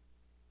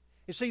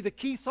 You see, the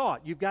key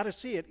thought, you've got to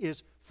see it,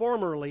 is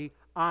formerly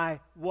I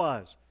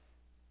was.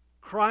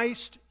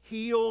 Christ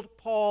healed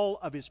Paul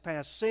of his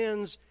past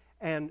sins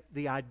and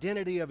the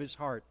identity of his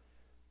heart.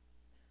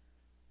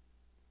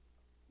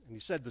 And he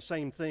said the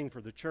same thing for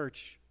the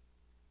church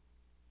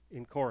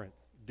in Corinth.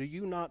 Do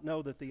you not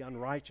know that the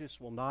unrighteous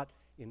will not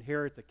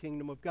inherit the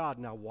kingdom of God?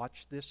 Now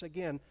watch this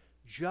again.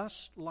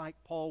 Just like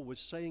Paul was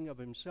saying of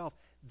himself,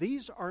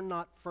 these are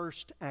not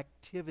first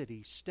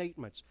activity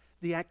statements.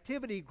 The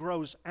activity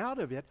grows out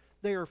of it.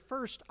 They are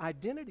first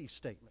identity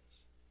statements.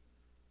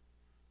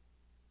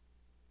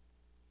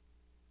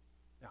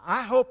 Now,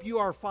 I hope you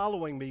are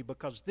following me,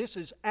 because this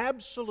is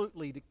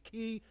absolutely the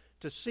key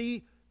to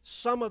see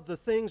some of the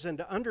things and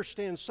to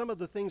understand some of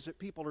the things that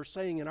people are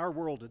saying in our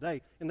world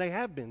today, and they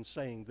have been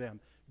saying them.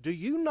 Do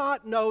you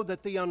not know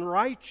that the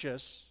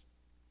unrighteous,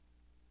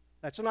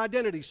 that's an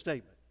identity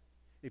statement.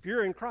 If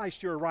you're in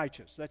Christ, you're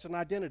righteous. That's an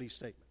identity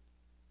statement.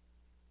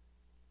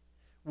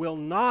 Will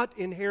not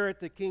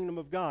inherit the kingdom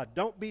of God.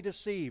 Don't be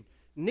deceived.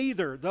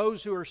 Neither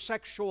those who are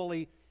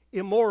sexually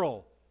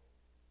immoral.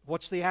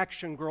 What's the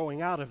action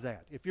growing out of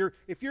that? If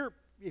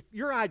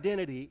your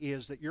identity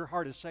is that your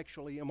heart is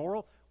sexually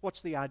immoral,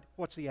 what's the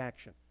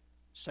action?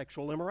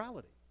 Sexual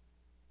immorality.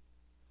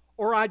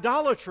 Or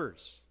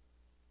idolaters.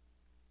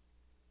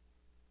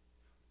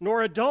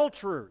 Nor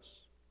adulterers.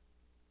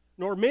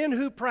 Nor men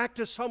who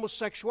practice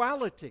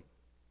homosexuality.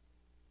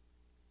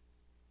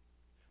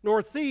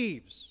 Nor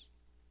thieves.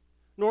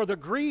 Nor the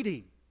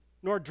greedy.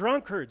 Nor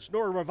drunkards.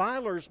 Nor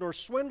revilers. Nor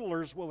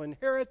swindlers will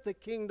inherit the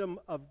kingdom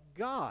of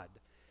God.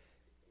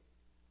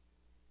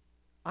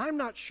 I'm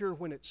not sure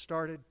when it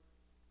started.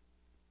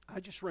 I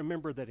just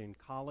remember that in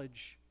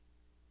college,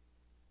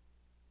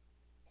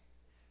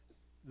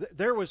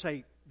 there was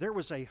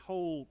a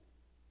whole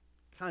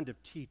kind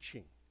of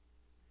teaching.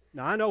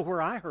 Now, I know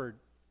where I heard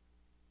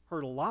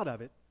a lot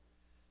of it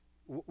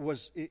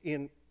was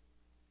in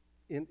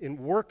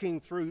working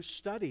through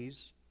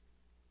studies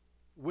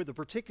with a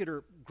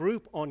particular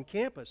group on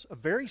campus, a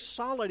very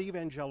solid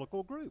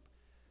evangelical group.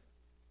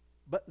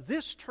 But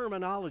this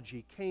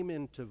terminology came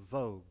into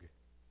vogue.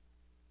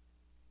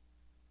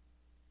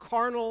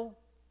 Carnal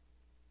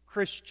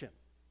Christian.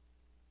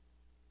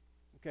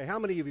 Okay, how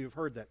many of you have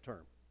heard that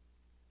term?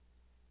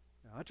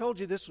 Now, I told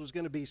you this was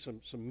going to be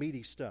some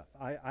meaty stuff.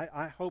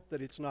 I hope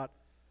that it's not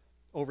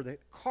over the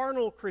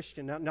carnal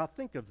Christian. Now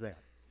think of that.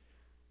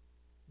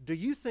 Do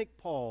you think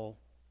Paul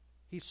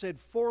He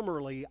said,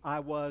 formerly I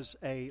was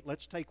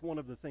let's take one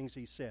of the things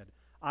he said,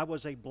 I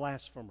was a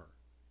blasphemer.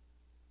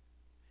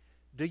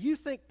 Do you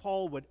think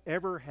Paul would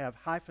ever have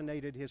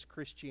hyphenated his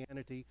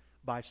Christianity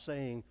by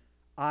saying,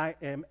 I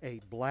am a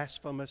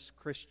blasphemous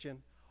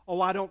Christian?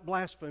 Oh, I don't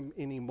blaspheme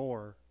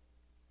anymore.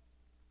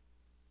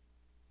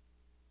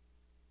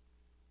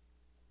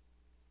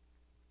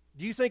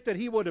 Do you think that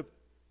he would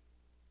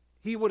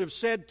have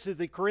said to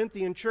the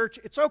Corinthian church,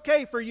 it's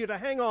okay for you to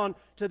hang on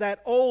to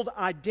that old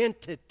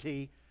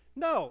identity?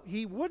 No,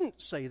 he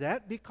wouldn't say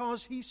that,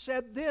 because he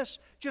said this,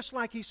 just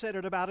like he said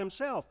it about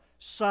himself.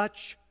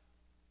 Such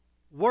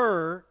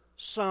were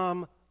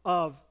some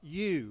of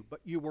you, but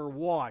you were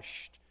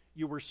washed,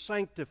 you were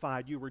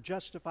sanctified, you were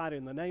justified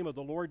in the name of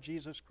the Lord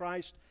Jesus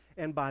Christ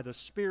and by the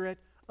Spirit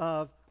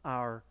of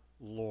our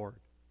Lord.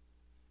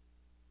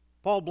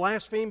 Paul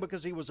blasphemed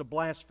because he was a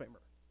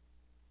blasphemer.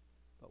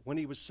 But when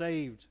he was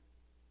saved,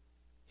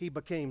 he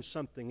became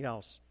something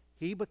else.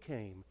 He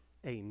became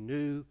a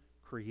new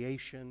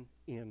creation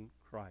in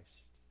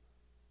Christ.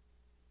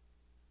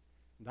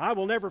 And I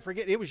will never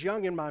forget, it was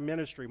young in my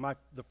ministry,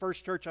 the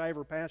first church I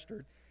ever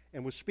pastored,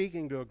 and was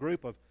speaking to a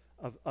group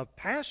of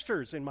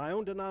pastors in my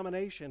own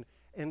denomination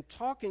and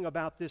talking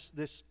about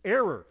this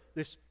error,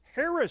 this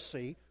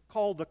heresy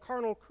called the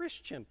carnal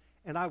Christian,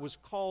 and I was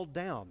called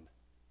down.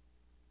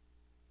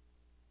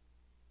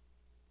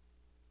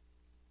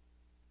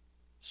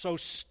 So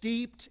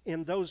steeped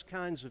in those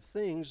kinds of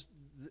things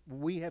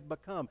we have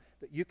become,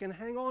 that you can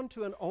hang on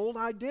to an old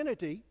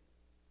identity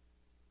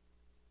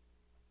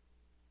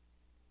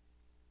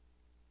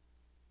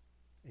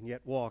and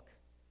yet walk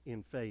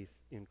in faith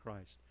in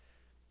Christ.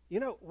 You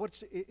know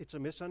what it's a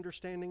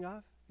misunderstanding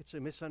of? It's a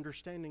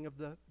misunderstanding of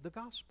the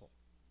gospel.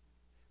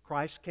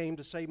 Christ came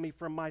to save me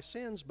from my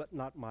sins, but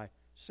not my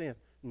sin,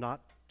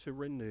 not to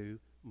renew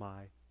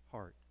my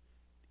heart.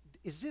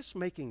 Is this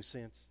making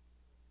sense?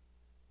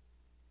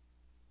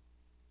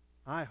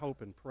 I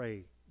hope and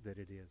pray that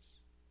it is.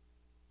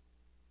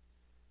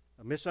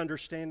 A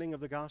misunderstanding of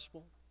the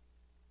gospel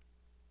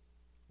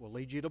will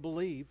lead you to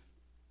believe,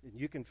 and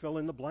you can fill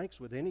in the blanks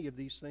with any of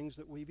these things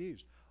that we've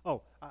used.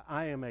 Oh,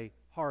 I am a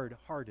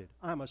hard-hearted,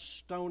 I'm a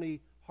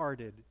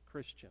stony-hearted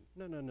Christian.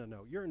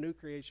 No. You're a new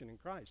creation in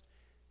Christ.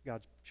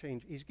 God's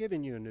changed. He's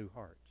given you a new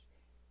heart.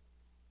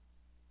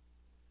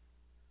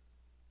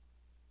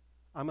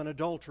 I'm an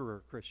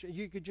adulterer Christian.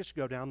 You could just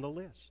go down the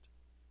list.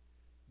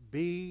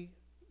 Be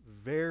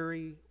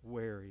very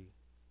wary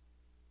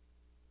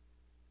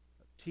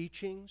of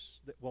teachings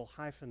that will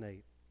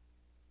hyphenate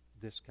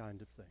this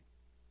kind of thing.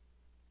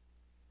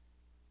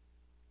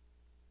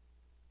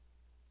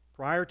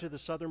 Prior to the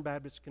Southern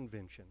Baptist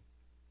Convention,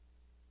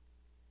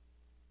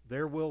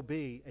 there will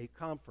be a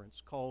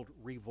conference called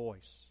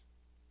Revoice,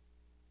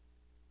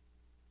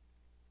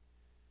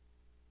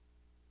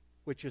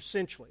 which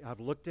essentially, I've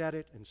looked at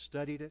it and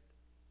studied it.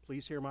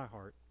 Please hear my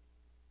heart.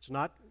 It's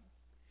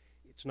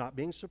not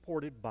being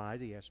supported by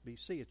the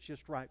SBC. It's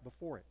just right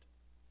before it.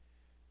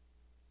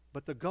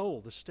 But the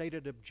goal, the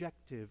stated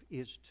objective,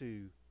 is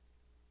to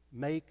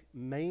make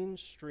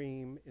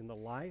mainstream in the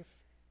life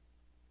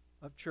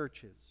of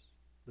churches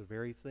the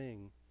very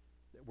thing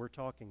that we're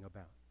talking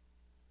about.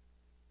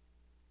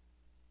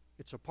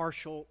 It's a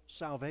partial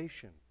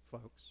salvation,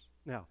 folks.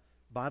 Now,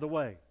 by the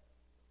way,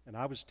 and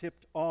I was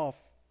tipped off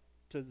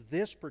to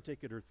this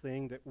particular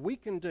thing that we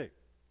can do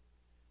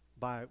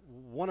by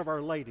one of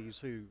our ladies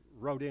who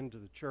wrote into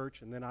the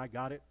church, and then I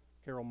got it,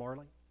 Carol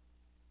Marley.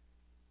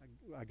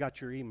 I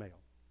got your email.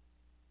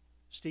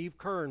 Steve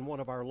Kern, one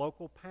of our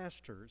local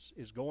pastors,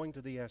 is going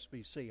to the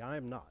SBC. I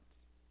am not.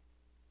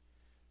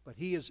 But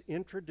he is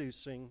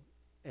introducing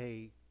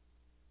a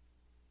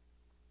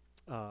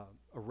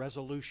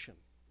resolution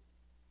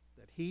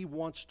that he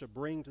wants to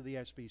bring to the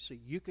SBC.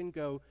 You can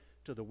go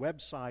to the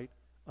website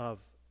of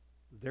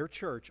their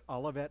church,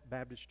 Olivet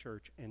Baptist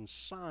Church, and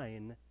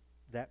sign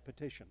that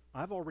petition.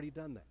 I've already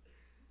done that.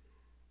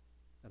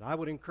 And I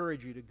would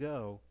encourage you to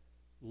go,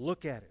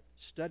 look at it,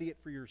 study it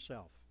for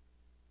yourself,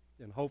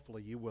 and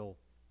hopefully you will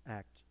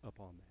act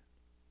upon that.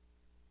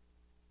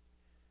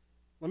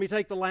 Let me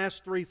take the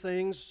last three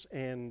things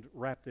and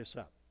wrap this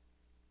up.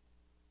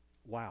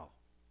 Wow.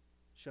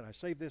 Should I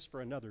save this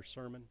for another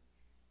sermon?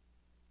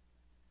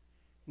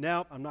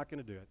 No, I'm not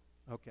going to do it.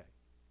 Okay.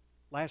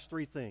 Last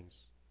three things.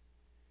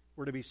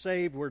 We're to be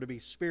saved. We're to be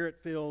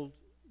Spirit-filled.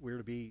 We're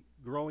to be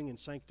growing in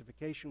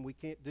sanctification. We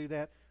can't do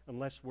that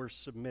unless we're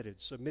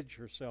submitted. Submit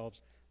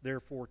yourselves,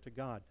 therefore, to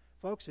God.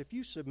 Folks, if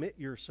you submit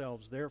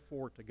yourselves,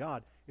 therefore, to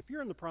God, if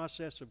you're in the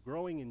process of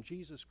growing in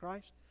Jesus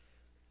Christ,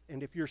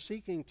 and if you're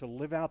seeking to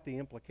live out the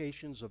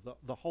implications of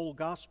the whole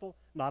gospel,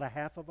 not a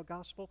half of a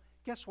gospel,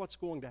 guess what's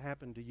going to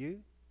happen to you?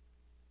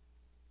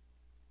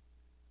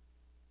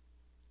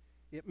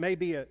 It may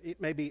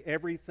be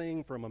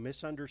everything from a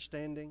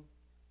misunderstanding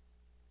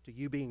to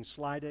you being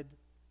slighted,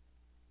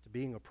 to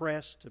being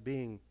oppressed, to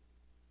being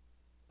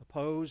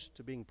opposed,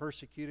 to being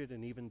persecuted,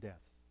 and even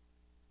death.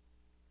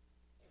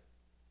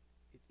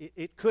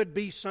 It could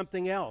be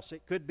something else.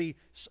 It could be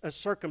a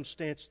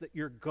circumstance that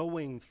you're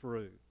going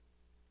through.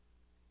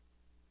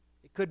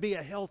 It It could be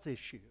a health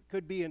issue. It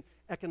could be an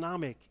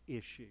economic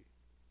issue.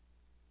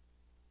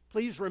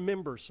 Please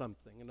remember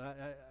something, and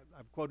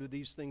I've quoted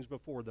these things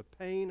before. The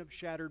pain of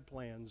shattered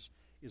plans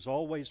is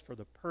always for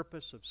the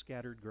purpose of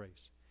scattered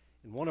grace.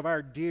 And one of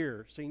our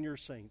dear senior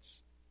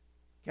saints,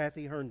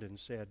 Kathy Herndon,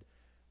 said,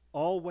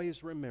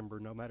 always remember,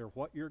 no matter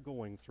what you're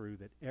going through,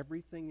 that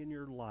everything in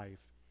your life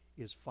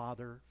is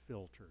Father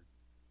filtered.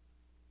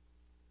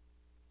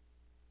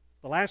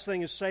 The last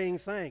thing is saying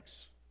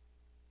thanks.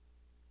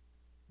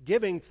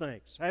 Giving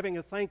thanks. Having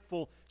a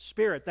thankful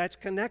spirit. That's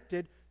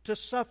connected to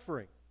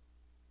suffering.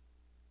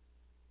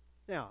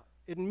 Now,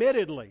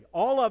 admittedly,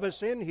 all of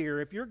us in here,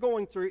 if you're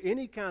going through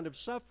any kind of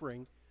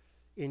suffering,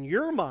 in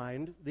your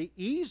mind, the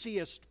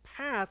easiest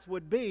path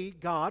would be,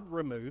 God,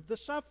 remove the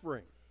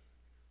suffering.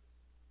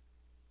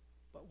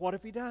 But what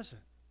if He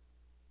doesn't?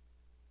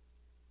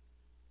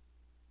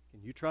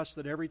 Can you trust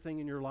that everything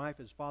in your life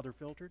is Father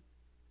filtered?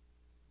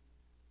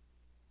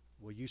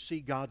 Will you see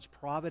God's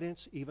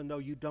providence even though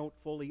you don't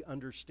fully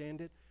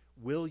understand it?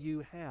 Will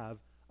you have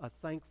a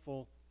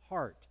thankful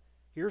heart?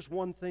 Here's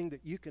one thing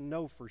that you can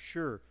know for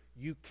sure.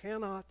 You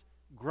cannot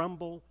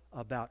grumble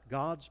about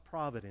God's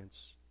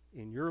providence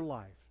in your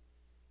life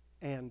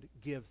and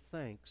give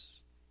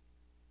thanks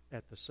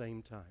at the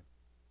same time.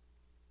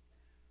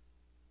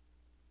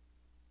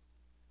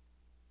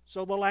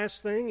 So the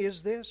last thing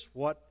is this,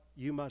 what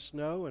you must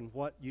know and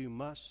what you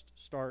must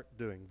start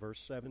doing.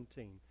 Verse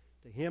 17.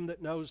 To him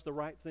that knows the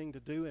right thing to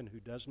do and who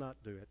does not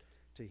do it,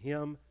 to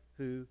him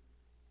who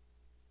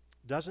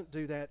doesn't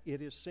do that,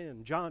 it is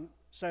sin. John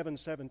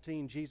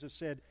 7:17, Jesus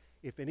said,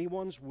 if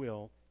anyone's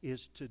will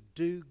is to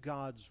do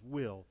God's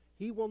will,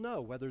 he will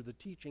know whether the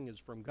teaching is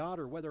from God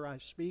or whether I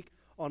speak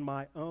on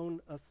my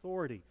own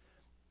authority.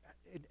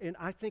 And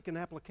I think an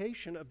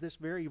application of this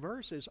very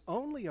verse is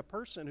only a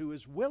person who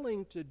is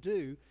willing to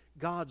do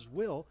God's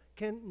will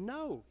can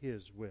know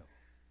His will.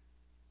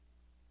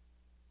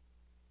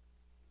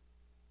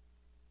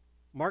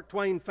 Mark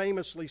Twain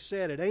famously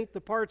said, it ain't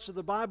the parts of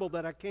the Bible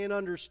that I can't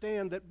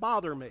understand that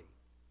bother me.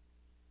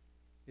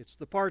 It's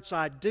the parts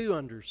I do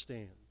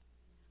understand.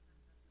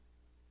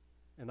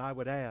 And I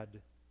would add,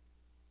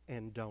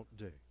 and don't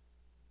do.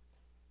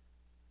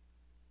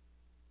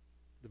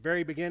 The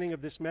very beginning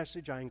of this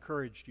message, I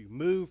encouraged you,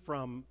 move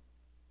from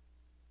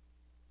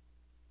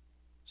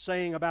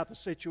saying about the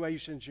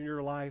situations in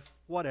your life,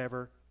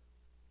 whatever,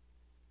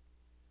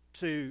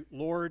 to,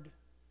 Lord,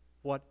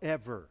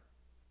 whatever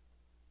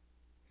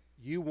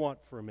you want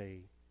for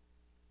me,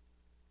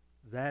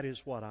 that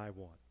is what I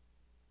want.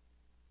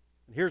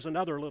 And here's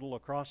another little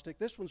acrostic.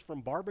 This one's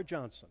from Barbara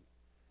Johnson.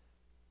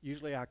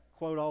 Usually I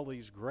quote all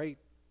these great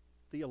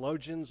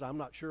theologians. I'm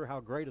not sure how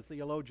great a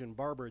theologian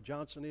Barbara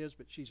Johnson is,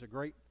 but she's a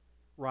great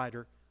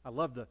writer. I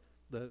love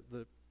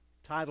the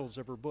titles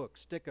of her book.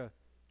 Stick a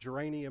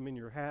geranium in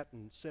your hat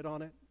and sit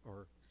on it,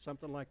 or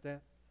something like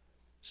that.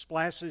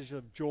 Splashes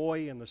of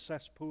joy in the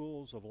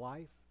cesspools of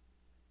life.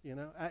 You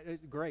know,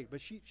 great. But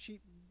she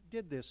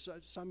did this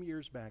some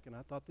years back, and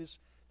I thought this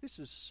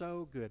is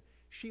so good.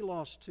 She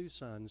lost two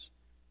sons.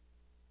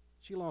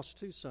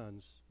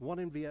 One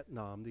in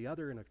Vietnam, the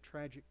other in a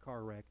tragic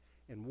car wreck,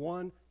 and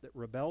one that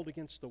rebelled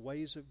against the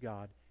ways of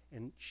God,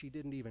 and she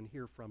didn't even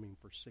hear from him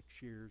for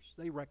 6 years.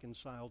 They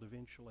reconciled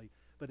eventually.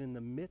 But in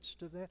the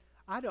midst of that,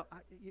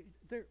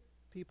 there are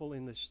people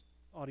in this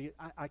audience,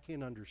 I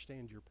can't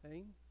understand your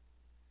pain.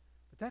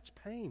 But that's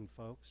pain,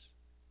 folks.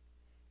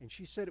 And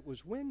she said it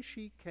was when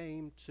she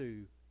came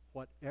to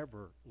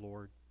whatever,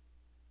 Lord,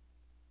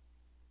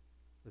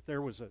 that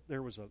there was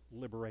a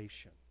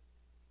liberation.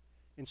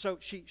 And so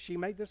she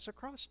made this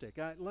acrostic.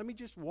 Let me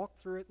just walk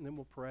through it, and then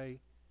we'll pray.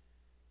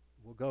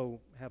 We'll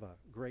go have a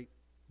great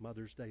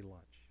Mother's Day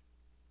lunch.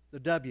 The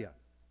W.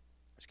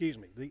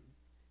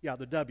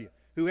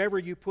 Whoever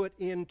you put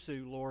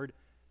into, Lord,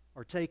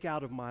 or take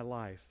out of my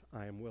life,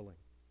 I am willing.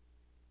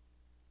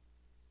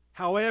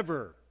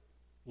 However,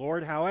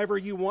 Lord, however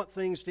you want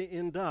things to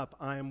end up,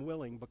 I am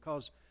willing,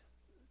 because,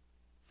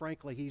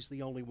 frankly, He's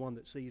the only one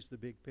that sees the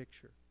big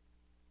picture.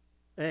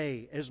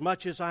 A, as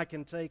much as I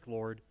can take,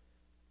 Lord,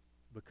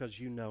 because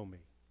you know me.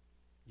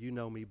 You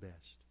know me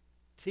best.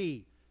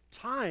 T,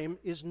 time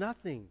is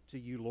nothing to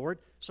you, Lord,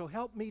 so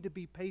help me to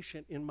be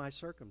patient in my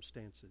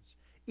circumstances.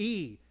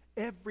 E,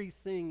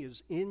 everything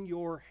is in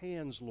your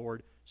hands,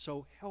 Lord,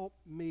 so help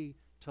me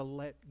to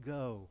let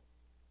go.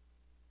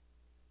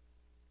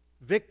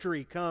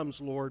 Victory comes,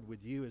 Lord,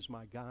 with you as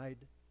my guide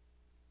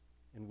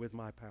and with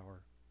my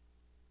power.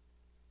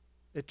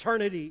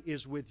 Eternity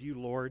is with you,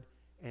 Lord,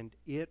 and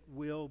it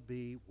will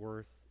be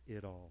worth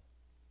it all.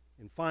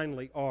 And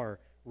finally, R,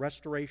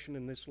 restoration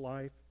in this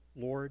life,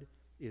 Lord,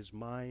 is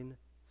mine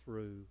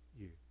through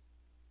you.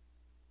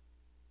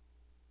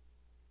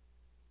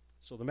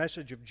 So the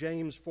message of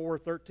James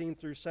 4:13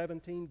 through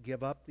 17,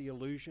 give up the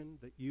illusion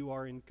that you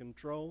are in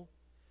control.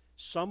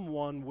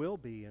 Someone will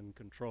be in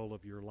control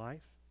of your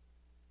life.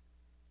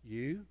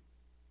 You,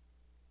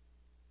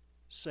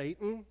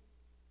 Satan,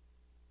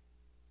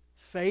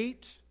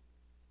 fate,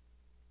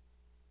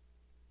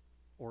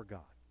 or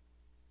God.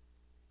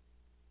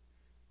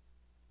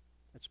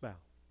 Let's bow.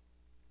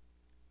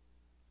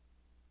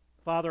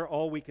 Father,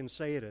 all we can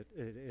say at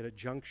a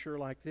juncture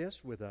like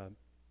this with a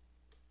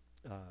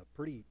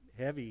pretty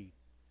heavy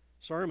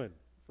sermon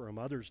for a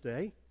Mother's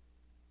Day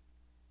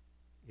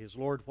is,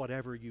 Lord,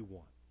 whatever you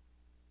want.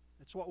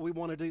 That's what we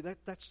want to do.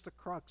 That's the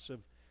crux of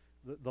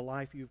the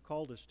life you've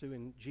called us to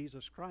in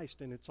Jesus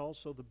Christ, and it's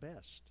also the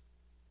best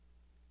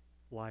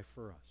life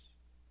for us.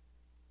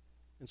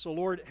 And so,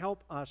 Lord,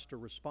 help us to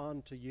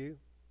respond to you,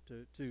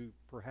 to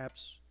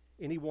perhaps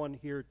anyone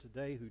here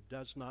today who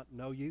does not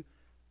know you,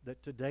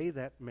 that today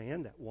that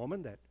man, that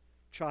woman, that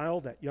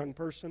child, that young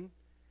person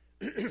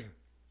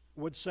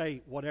would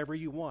say, whatever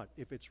you want.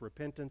 If it's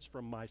repentance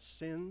from my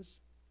sins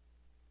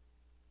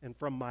and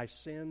from my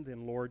sin,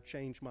 then, Lord,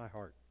 change my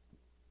heart.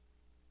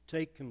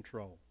 Take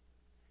control.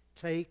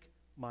 Take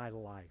my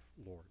life,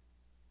 Lord.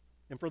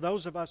 And for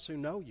those of us who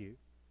know you,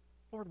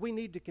 Lord, we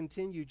need to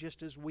continue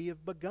just as we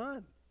have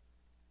begun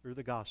through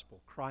the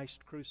gospel.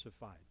 Christ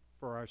crucified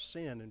for our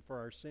sin and for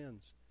our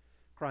sins.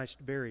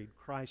 Christ buried,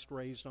 Christ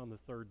raised on the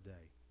third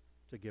day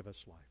to give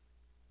us life.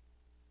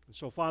 And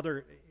so,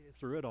 Father,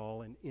 through it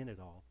all and in it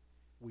all,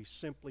 we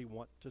simply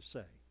want to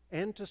say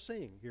and to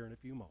sing here in a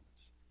few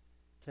moments,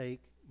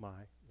 take my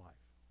life.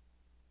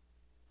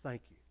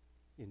 Thank you.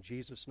 In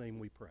Jesus' name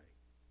we pray.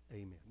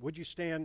 Amen. Would you stand?